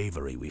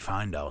slavery we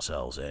find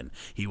ourselves in.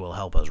 He will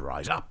help us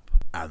rise up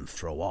and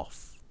throw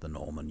off the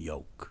Norman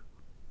yoke.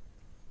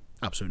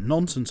 Absolute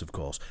nonsense, of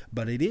course,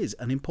 but it is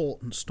an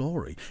important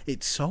story.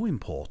 It's so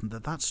important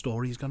that that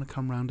story is going to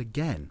come round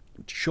again.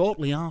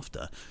 Shortly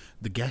after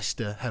the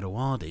Gesta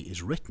Hereward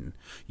is written,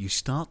 you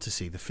start to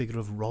see the figure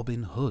of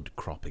Robin Hood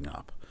cropping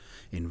up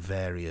in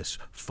various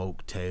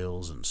folk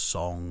tales and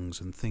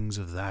songs and things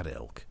of that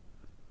ilk.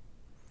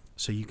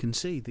 So you can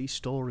see these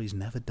stories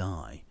never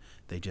die.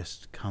 They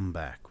just come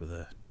back with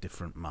a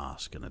different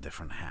mask and a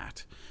different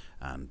hat,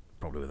 and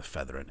probably with a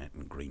feather in it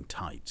and green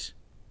tights.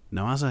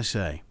 Now, as I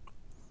say,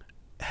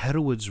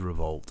 Hereward's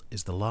revolt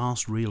is the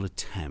last real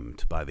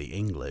attempt by the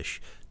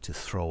English to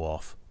throw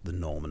off the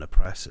Norman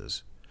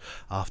oppressors.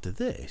 After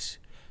this,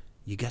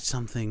 you get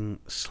something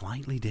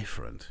slightly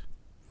different.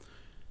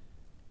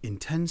 In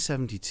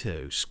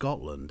 1072,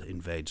 Scotland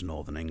invades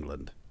northern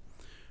England.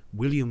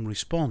 William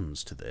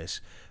responds to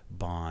this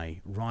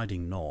by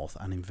riding north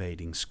and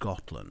invading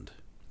Scotland.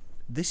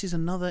 This is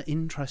another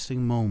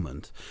interesting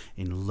moment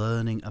in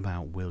learning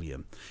about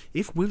William.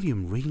 If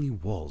William really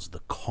was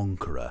the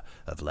conqueror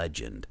of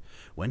legend,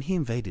 when he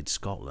invaded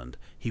Scotland,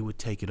 he would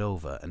take it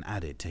over and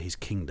add it to his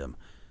kingdom,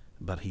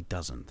 but he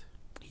doesn't.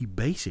 He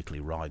basically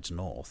rides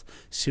north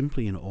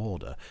simply in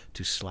order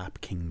to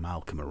slap King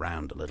Malcolm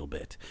around a little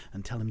bit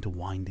and tell him to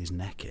wind his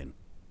neck in.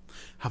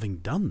 Having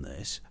done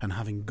this, and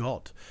having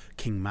got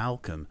King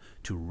Malcolm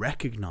to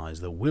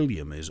recognise that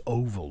William is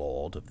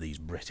overlord of these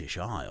British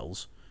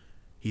Isles,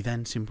 he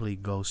then simply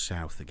goes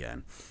south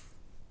again,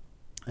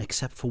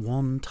 except for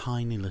one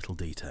tiny little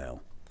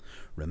detail.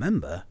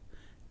 Remember,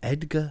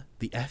 Edgar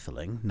the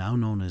Etheling, now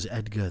known as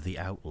Edgar the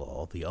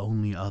Outlaw, the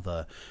only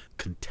other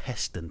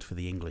contestant for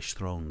the English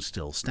throne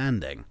still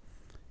standing,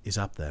 is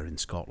up there in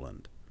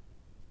Scotland.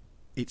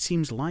 It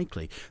seems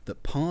likely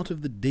that part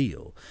of the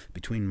deal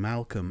between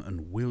Malcolm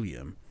and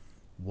William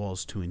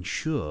was to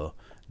ensure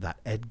that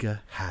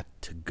Edgar had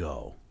to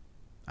go.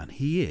 And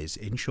he is,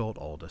 in short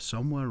order,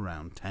 somewhere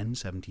around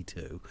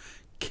 1072,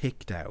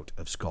 kicked out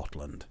of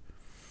Scotland.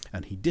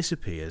 And he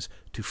disappears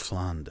to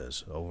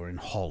Flanders, over in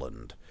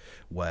Holland,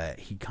 where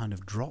he kind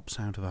of drops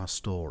out of our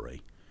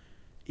story.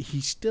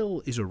 He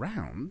still is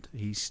around,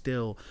 he's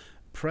still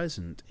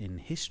present in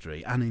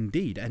history, and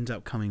indeed ends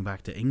up coming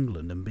back to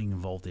England and being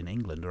involved in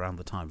England around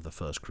the time of the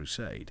First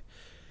Crusade.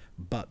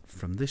 But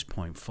from this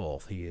point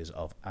forth, he is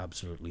of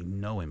absolutely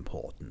no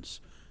importance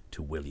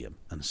to William,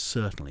 and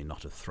certainly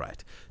not a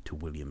threat to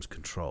William's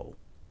control.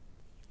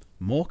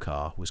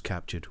 Morcar was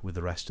captured with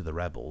the rest of the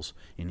rebels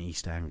in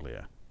East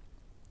Anglia.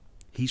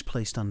 He's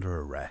placed under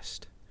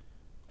arrest,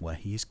 where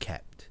he is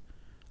kept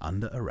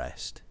under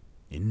arrest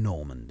in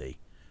Normandy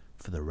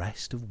for the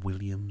rest of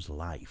William's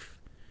life.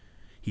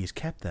 He is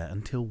kept there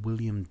until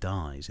William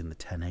dies in the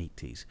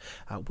 1080s,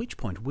 at which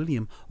point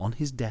William, on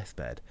his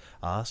deathbed,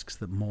 asks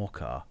that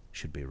Morcar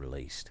should be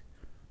released.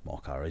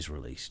 Morcar is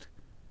released.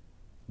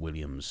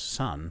 William's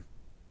son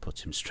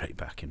puts him straight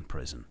back in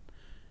prison,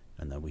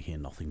 and then we hear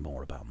nothing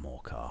more about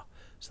Morcar.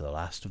 So the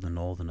last of the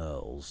Northern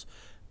Earls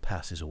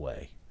passes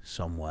away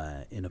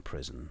somewhere in a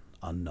prison,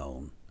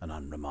 unknown and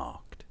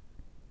unremarked.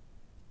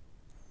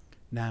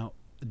 Now,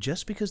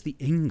 just because the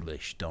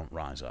English don't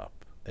rise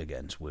up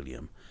against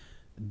William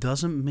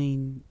doesn't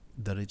mean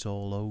that it's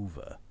all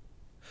over,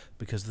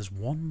 because there's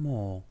one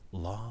more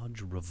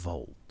large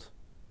revolt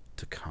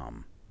to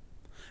come,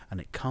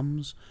 and it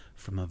comes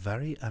from a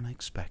very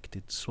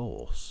unexpected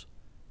source.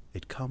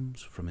 It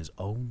comes from his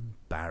own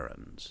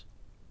barons.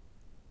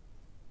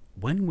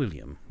 When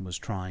William was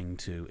trying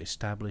to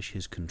establish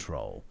his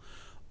control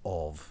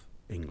of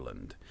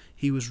England,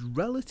 he was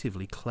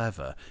relatively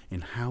clever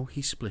in how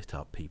he split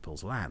up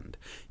people's land.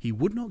 He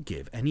would not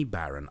give any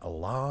baron a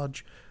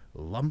large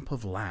lump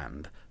of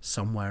land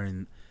somewhere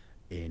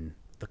in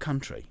the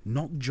country,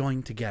 not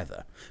joined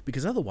together,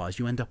 because otherwise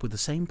you end up with the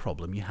same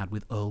problem you had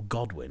with Earl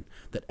Godwin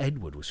that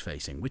Edward was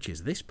facing, which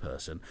is this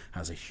person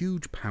has a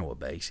huge power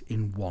base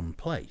in one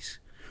place,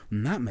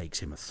 and that makes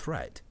him a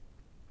threat.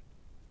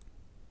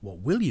 What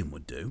William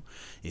would do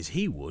is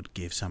he would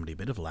give somebody a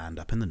bit of land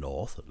up in the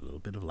north, a little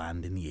bit of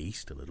land in the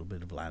east, a little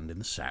bit of land in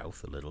the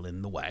south, a little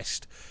in the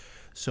west,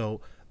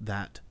 so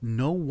that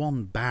no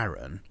one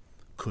baron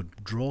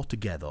could draw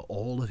together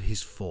all of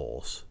his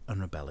force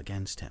and rebel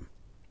against him.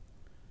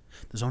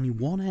 There's only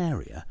one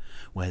area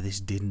where this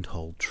didn't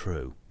hold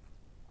true.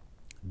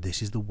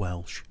 This is the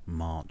Welsh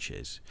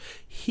Marches.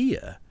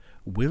 Here,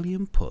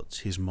 William puts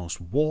his most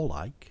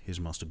warlike, his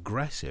most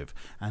aggressive,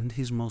 and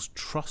his most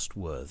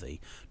trustworthy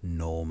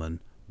Norman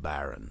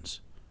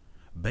barons.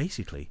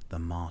 Basically, the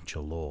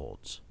Marcher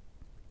Lords.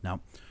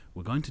 Now,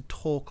 we're going to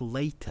talk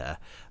later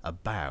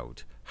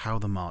about how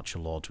the Marcher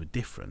Lords were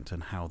different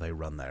and how they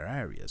run their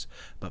areas.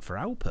 But for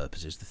our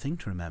purposes, the thing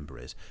to remember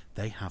is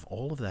they have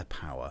all of their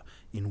power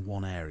in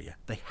one area.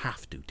 They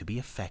have to be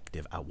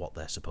effective at what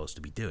they're supposed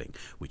to be doing,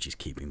 which is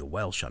keeping the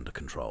Welsh under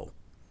control.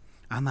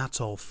 And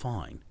that's all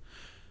fine,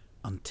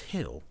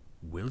 until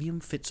William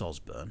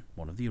Fitzosborne,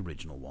 one of the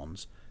original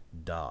ones,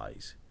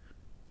 dies.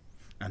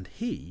 And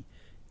he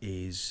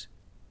is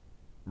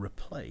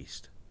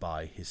replaced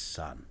by his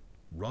son,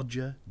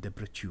 Roger de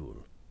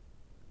Breteuil.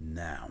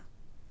 Now,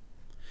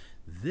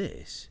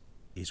 this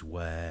is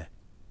where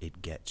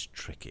it gets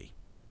tricky.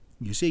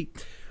 You see,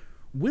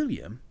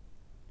 William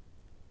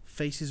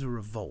faces a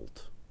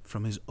revolt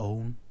from his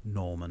own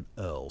Norman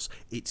earls.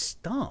 It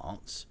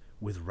starts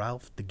with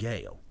Ralph de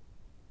Gale,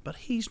 but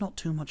he's not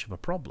too much of a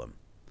problem.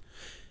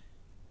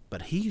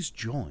 But he's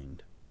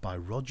joined by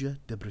Roger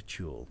de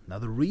Breteuil. Now,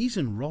 the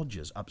reason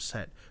Roger's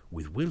upset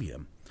with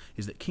William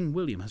is that King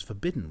William has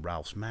forbidden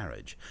Ralph's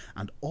marriage,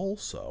 and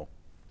also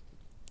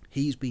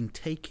he's been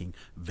taking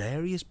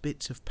various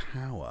bits of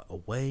power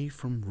away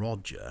from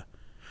Roger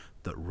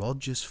that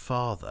Roger's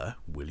father,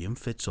 William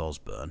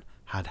Fitzosborne,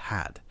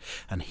 had,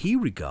 and he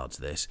regards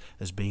this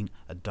as being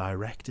a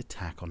direct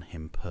attack on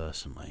him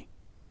personally.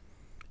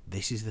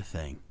 This is the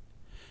thing.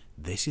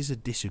 This is a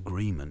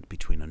disagreement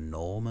between a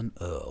Norman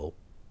earl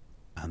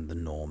and the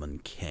Norman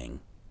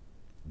king.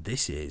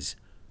 This is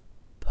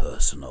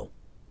personal.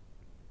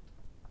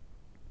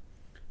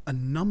 A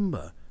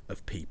number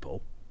of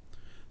people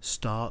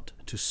start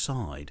to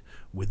side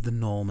with the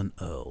Norman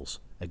earls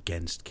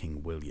against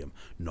King William,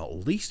 not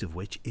least of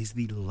which is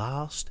the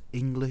last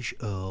English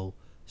earl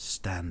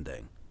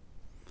standing.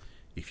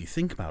 If you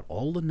think about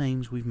all the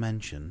names we've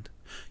mentioned,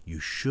 you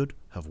should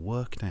have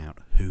worked out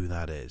who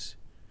that is.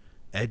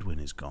 Edwin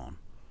is gone.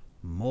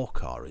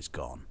 Morcar is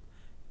gone.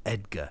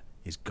 Edgar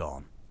is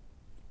gone.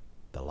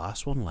 The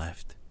last one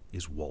left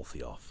is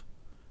Waltheof,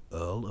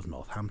 Earl of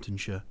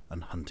Northamptonshire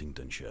and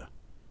Huntingdonshire.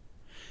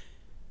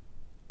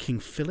 King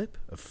Philip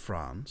of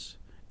France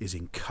is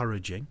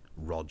encouraging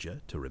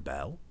Roger to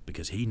rebel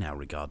because he now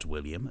regards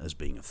William as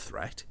being a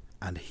threat,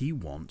 and he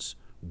wants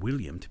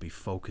William to be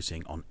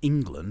focusing on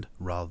England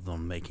rather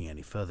than making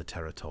any further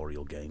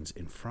territorial gains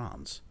in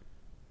France.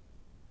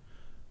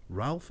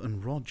 Ralph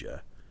and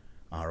Roger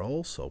are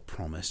also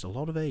promised a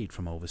lot of aid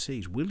from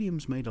overseas.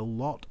 William's made a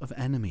lot of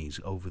enemies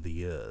over the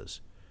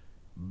years,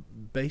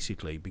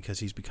 basically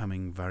because he's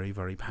becoming very,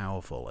 very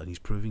powerful and he's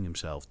proving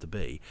himself to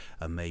be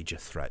a major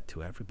threat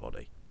to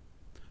everybody.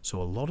 So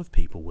a lot of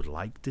people would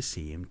like to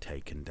see him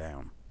taken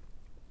down.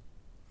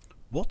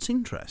 What's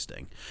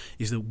interesting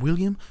is that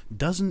William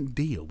doesn't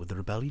deal with the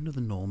rebellion of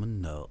the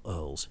Norman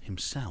earls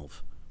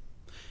himself.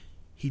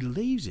 He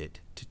leaves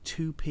it to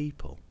two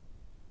people.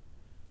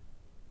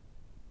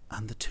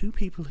 And the two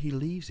people he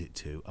leaves it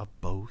to are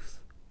both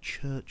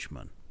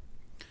churchmen.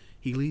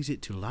 He leaves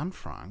it to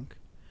Lanfranc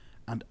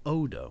and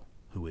Odo,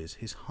 who is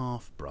his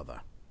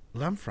half-brother.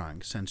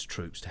 Lanfranc sends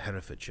troops to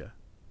Herefordshire,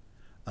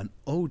 and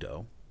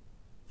Odo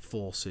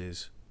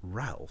forces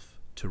Ralph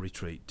to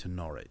retreat to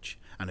Norwich,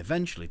 and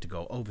eventually to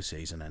go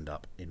overseas and end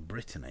up in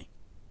Brittany.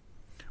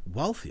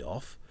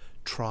 Waltheof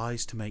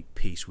tries to make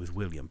peace with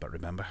William, but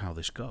remember how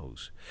this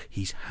goes.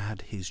 He's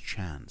had his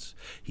chance.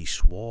 He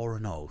swore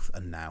an oath,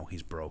 and now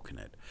he's broken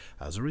it.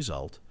 As a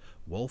result,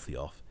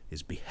 Waltheof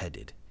is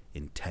beheaded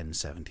in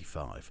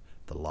 1075,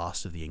 the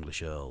last of the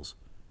English earls.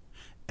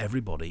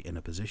 Everybody in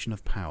a position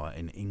of power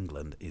in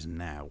England is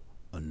now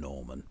a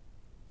Norman.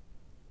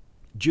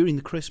 During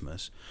the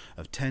Christmas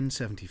of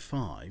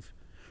 1075,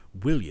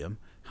 William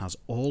has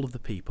all of the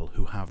people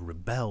who have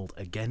rebelled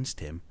against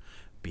him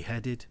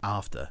beheaded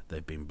after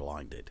they've been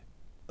blinded.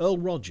 Earl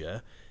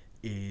Roger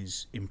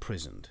is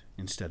imprisoned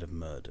instead of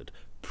murdered,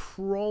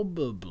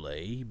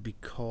 probably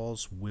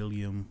because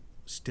William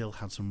still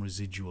had some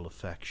residual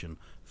affection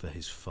for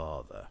his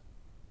father.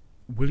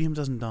 William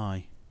doesn't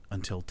die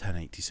until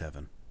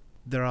 1087.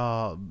 There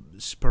are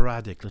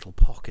sporadic little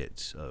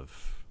pockets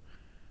of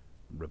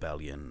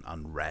rebellion,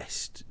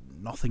 unrest,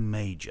 nothing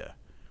major.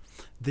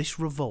 This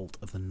revolt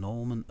of the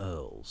Norman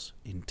earls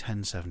in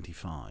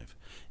 1075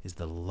 is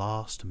the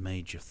last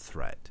major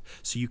threat.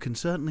 So you can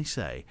certainly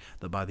say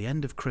that by the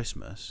end of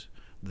Christmas,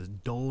 the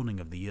dawning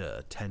of the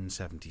year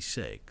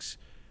 1076,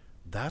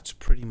 that's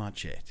pretty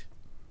much it.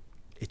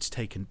 It's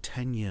taken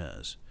 10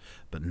 years,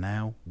 but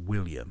now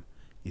William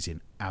is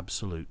in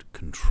absolute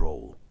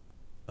control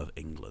of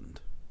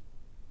England.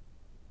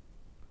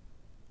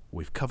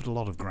 We've covered a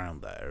lot of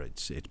ground there.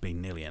 It's been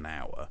nearly an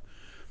hour,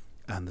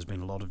 and there's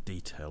been a lot of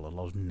detail, a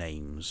lot of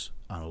names,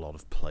 and a lot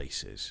of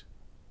places,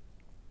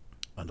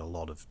 and a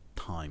lot of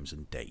times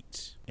and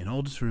dates. In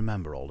order to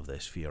remember all of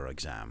this for your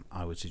exam,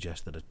 I would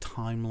suggest that a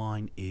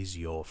timeline is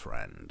your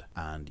friend,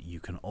 and you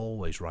can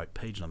always write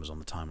page numbers on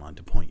the timeline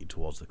to point you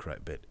towards the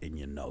correct bit in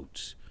your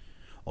notes,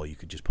 or you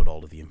could just put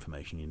all of the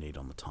information you need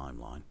on the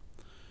timeline.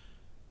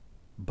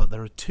 But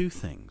there are two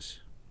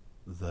things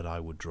that I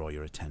would draw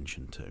your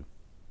attention to.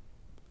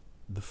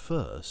 The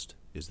first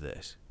is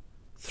this.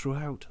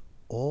 Throughout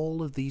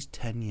all of these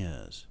 10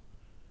 years,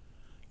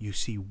 you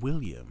see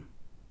William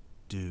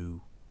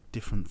do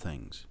different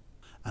things.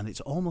 And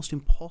it's almost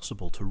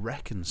impossible to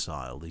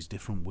reconcile these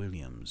different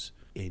Williams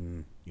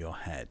in your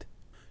head.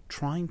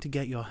 Trying to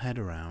get your head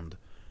around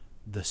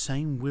the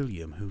same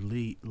William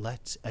who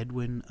lets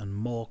Edwin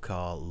and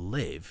Morcar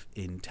live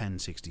in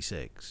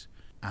 1066,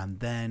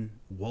 and then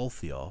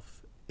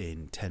Waltheof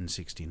in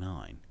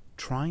 1069.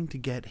 Trying to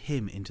get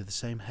him into the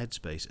same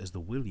headspace as the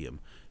William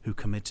who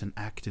commits an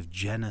act of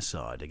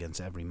genocide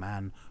against every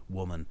man,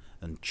 woman,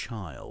 and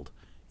child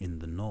in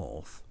the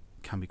north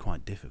can be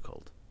quite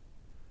difficult.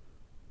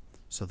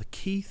 So the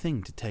key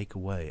thing to take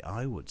away,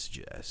 I would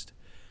suggest,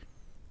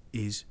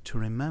 is to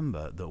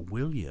remember that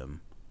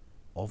William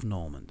of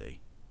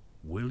Normandy,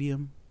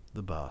 William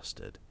the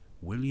Bastard,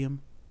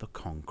 William the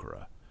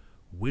Conqueror,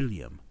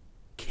 William,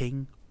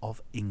 King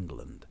of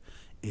England,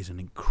 is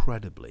an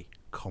incredibly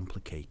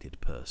complicated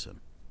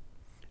person,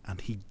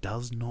 and he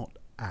does not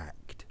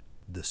act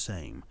the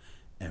same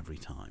every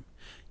time.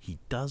 He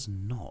does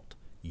not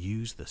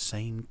use the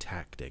same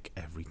tactic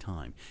every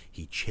time.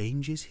 He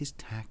changes his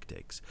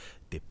tactics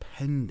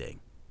depending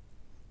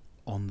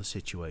on the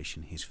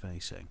situation he's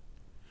facing.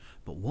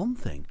 But one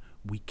thing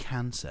we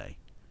can say,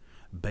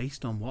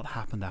 based on what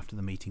happened after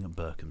the meeting at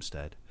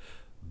Berkhamsted,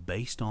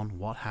 based on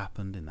what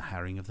happened in the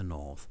Harrying of the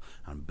North,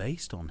 and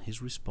based on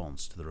his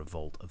response to the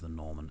revolt of the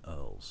Norman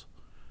earls,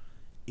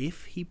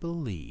 if he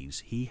believes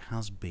he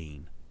has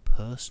been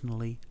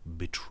personally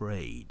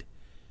betrayed,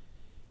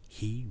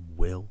 he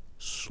will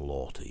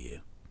slaughter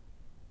you.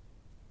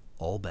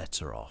 All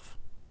bets are off.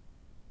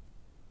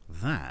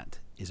 That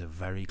is a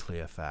very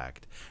clear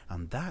fact,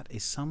 and that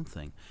is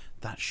something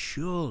that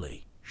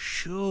surely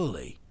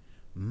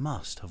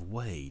must have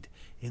weighed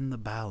in the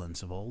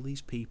balance of all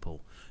these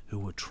people who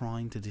were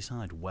trying to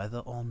decide whether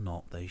or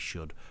not they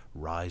should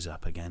rise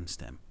up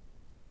against him.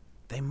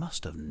 They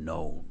must have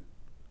known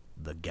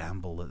the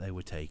gamble that they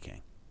were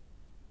taking.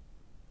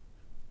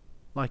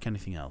 Like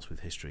anything else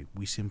with history,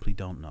 we simply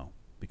don't know,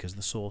 because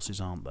the sources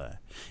aren't there.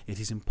 It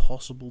is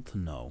impossible to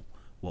know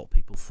what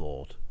people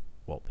thought,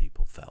 what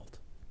people felt.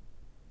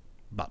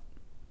 But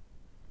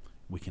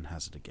we can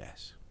hazard a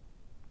guess.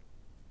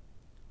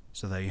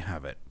 So there you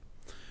have it.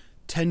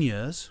 10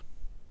 years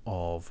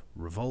of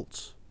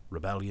revolts,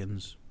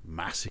 rebellions,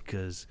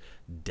 massacres,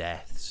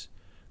 deaths,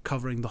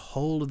 covering the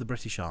whole of the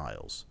British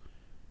Isles.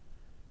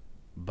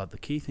 But the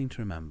key thing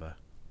to remember,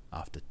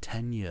 after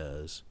 10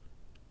 years,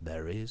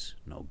 there is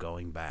no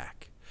going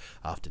back.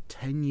 After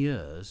 10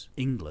 years,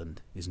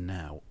 England is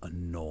now a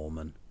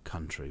Norman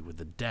country. With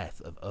the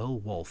death of Earl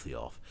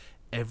Waltheof,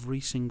 every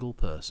single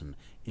person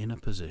in a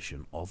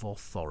position of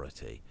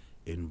authority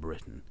in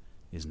Britain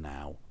is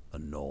now a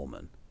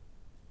Norman.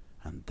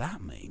 And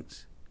that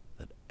means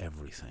that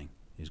everything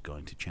is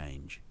going to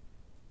change.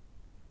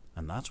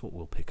 And that's what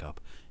we'll pick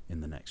up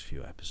in the next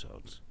few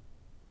episodes.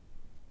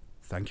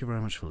 Thank you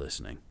very much for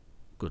listening.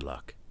 Good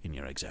luck in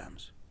your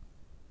exams.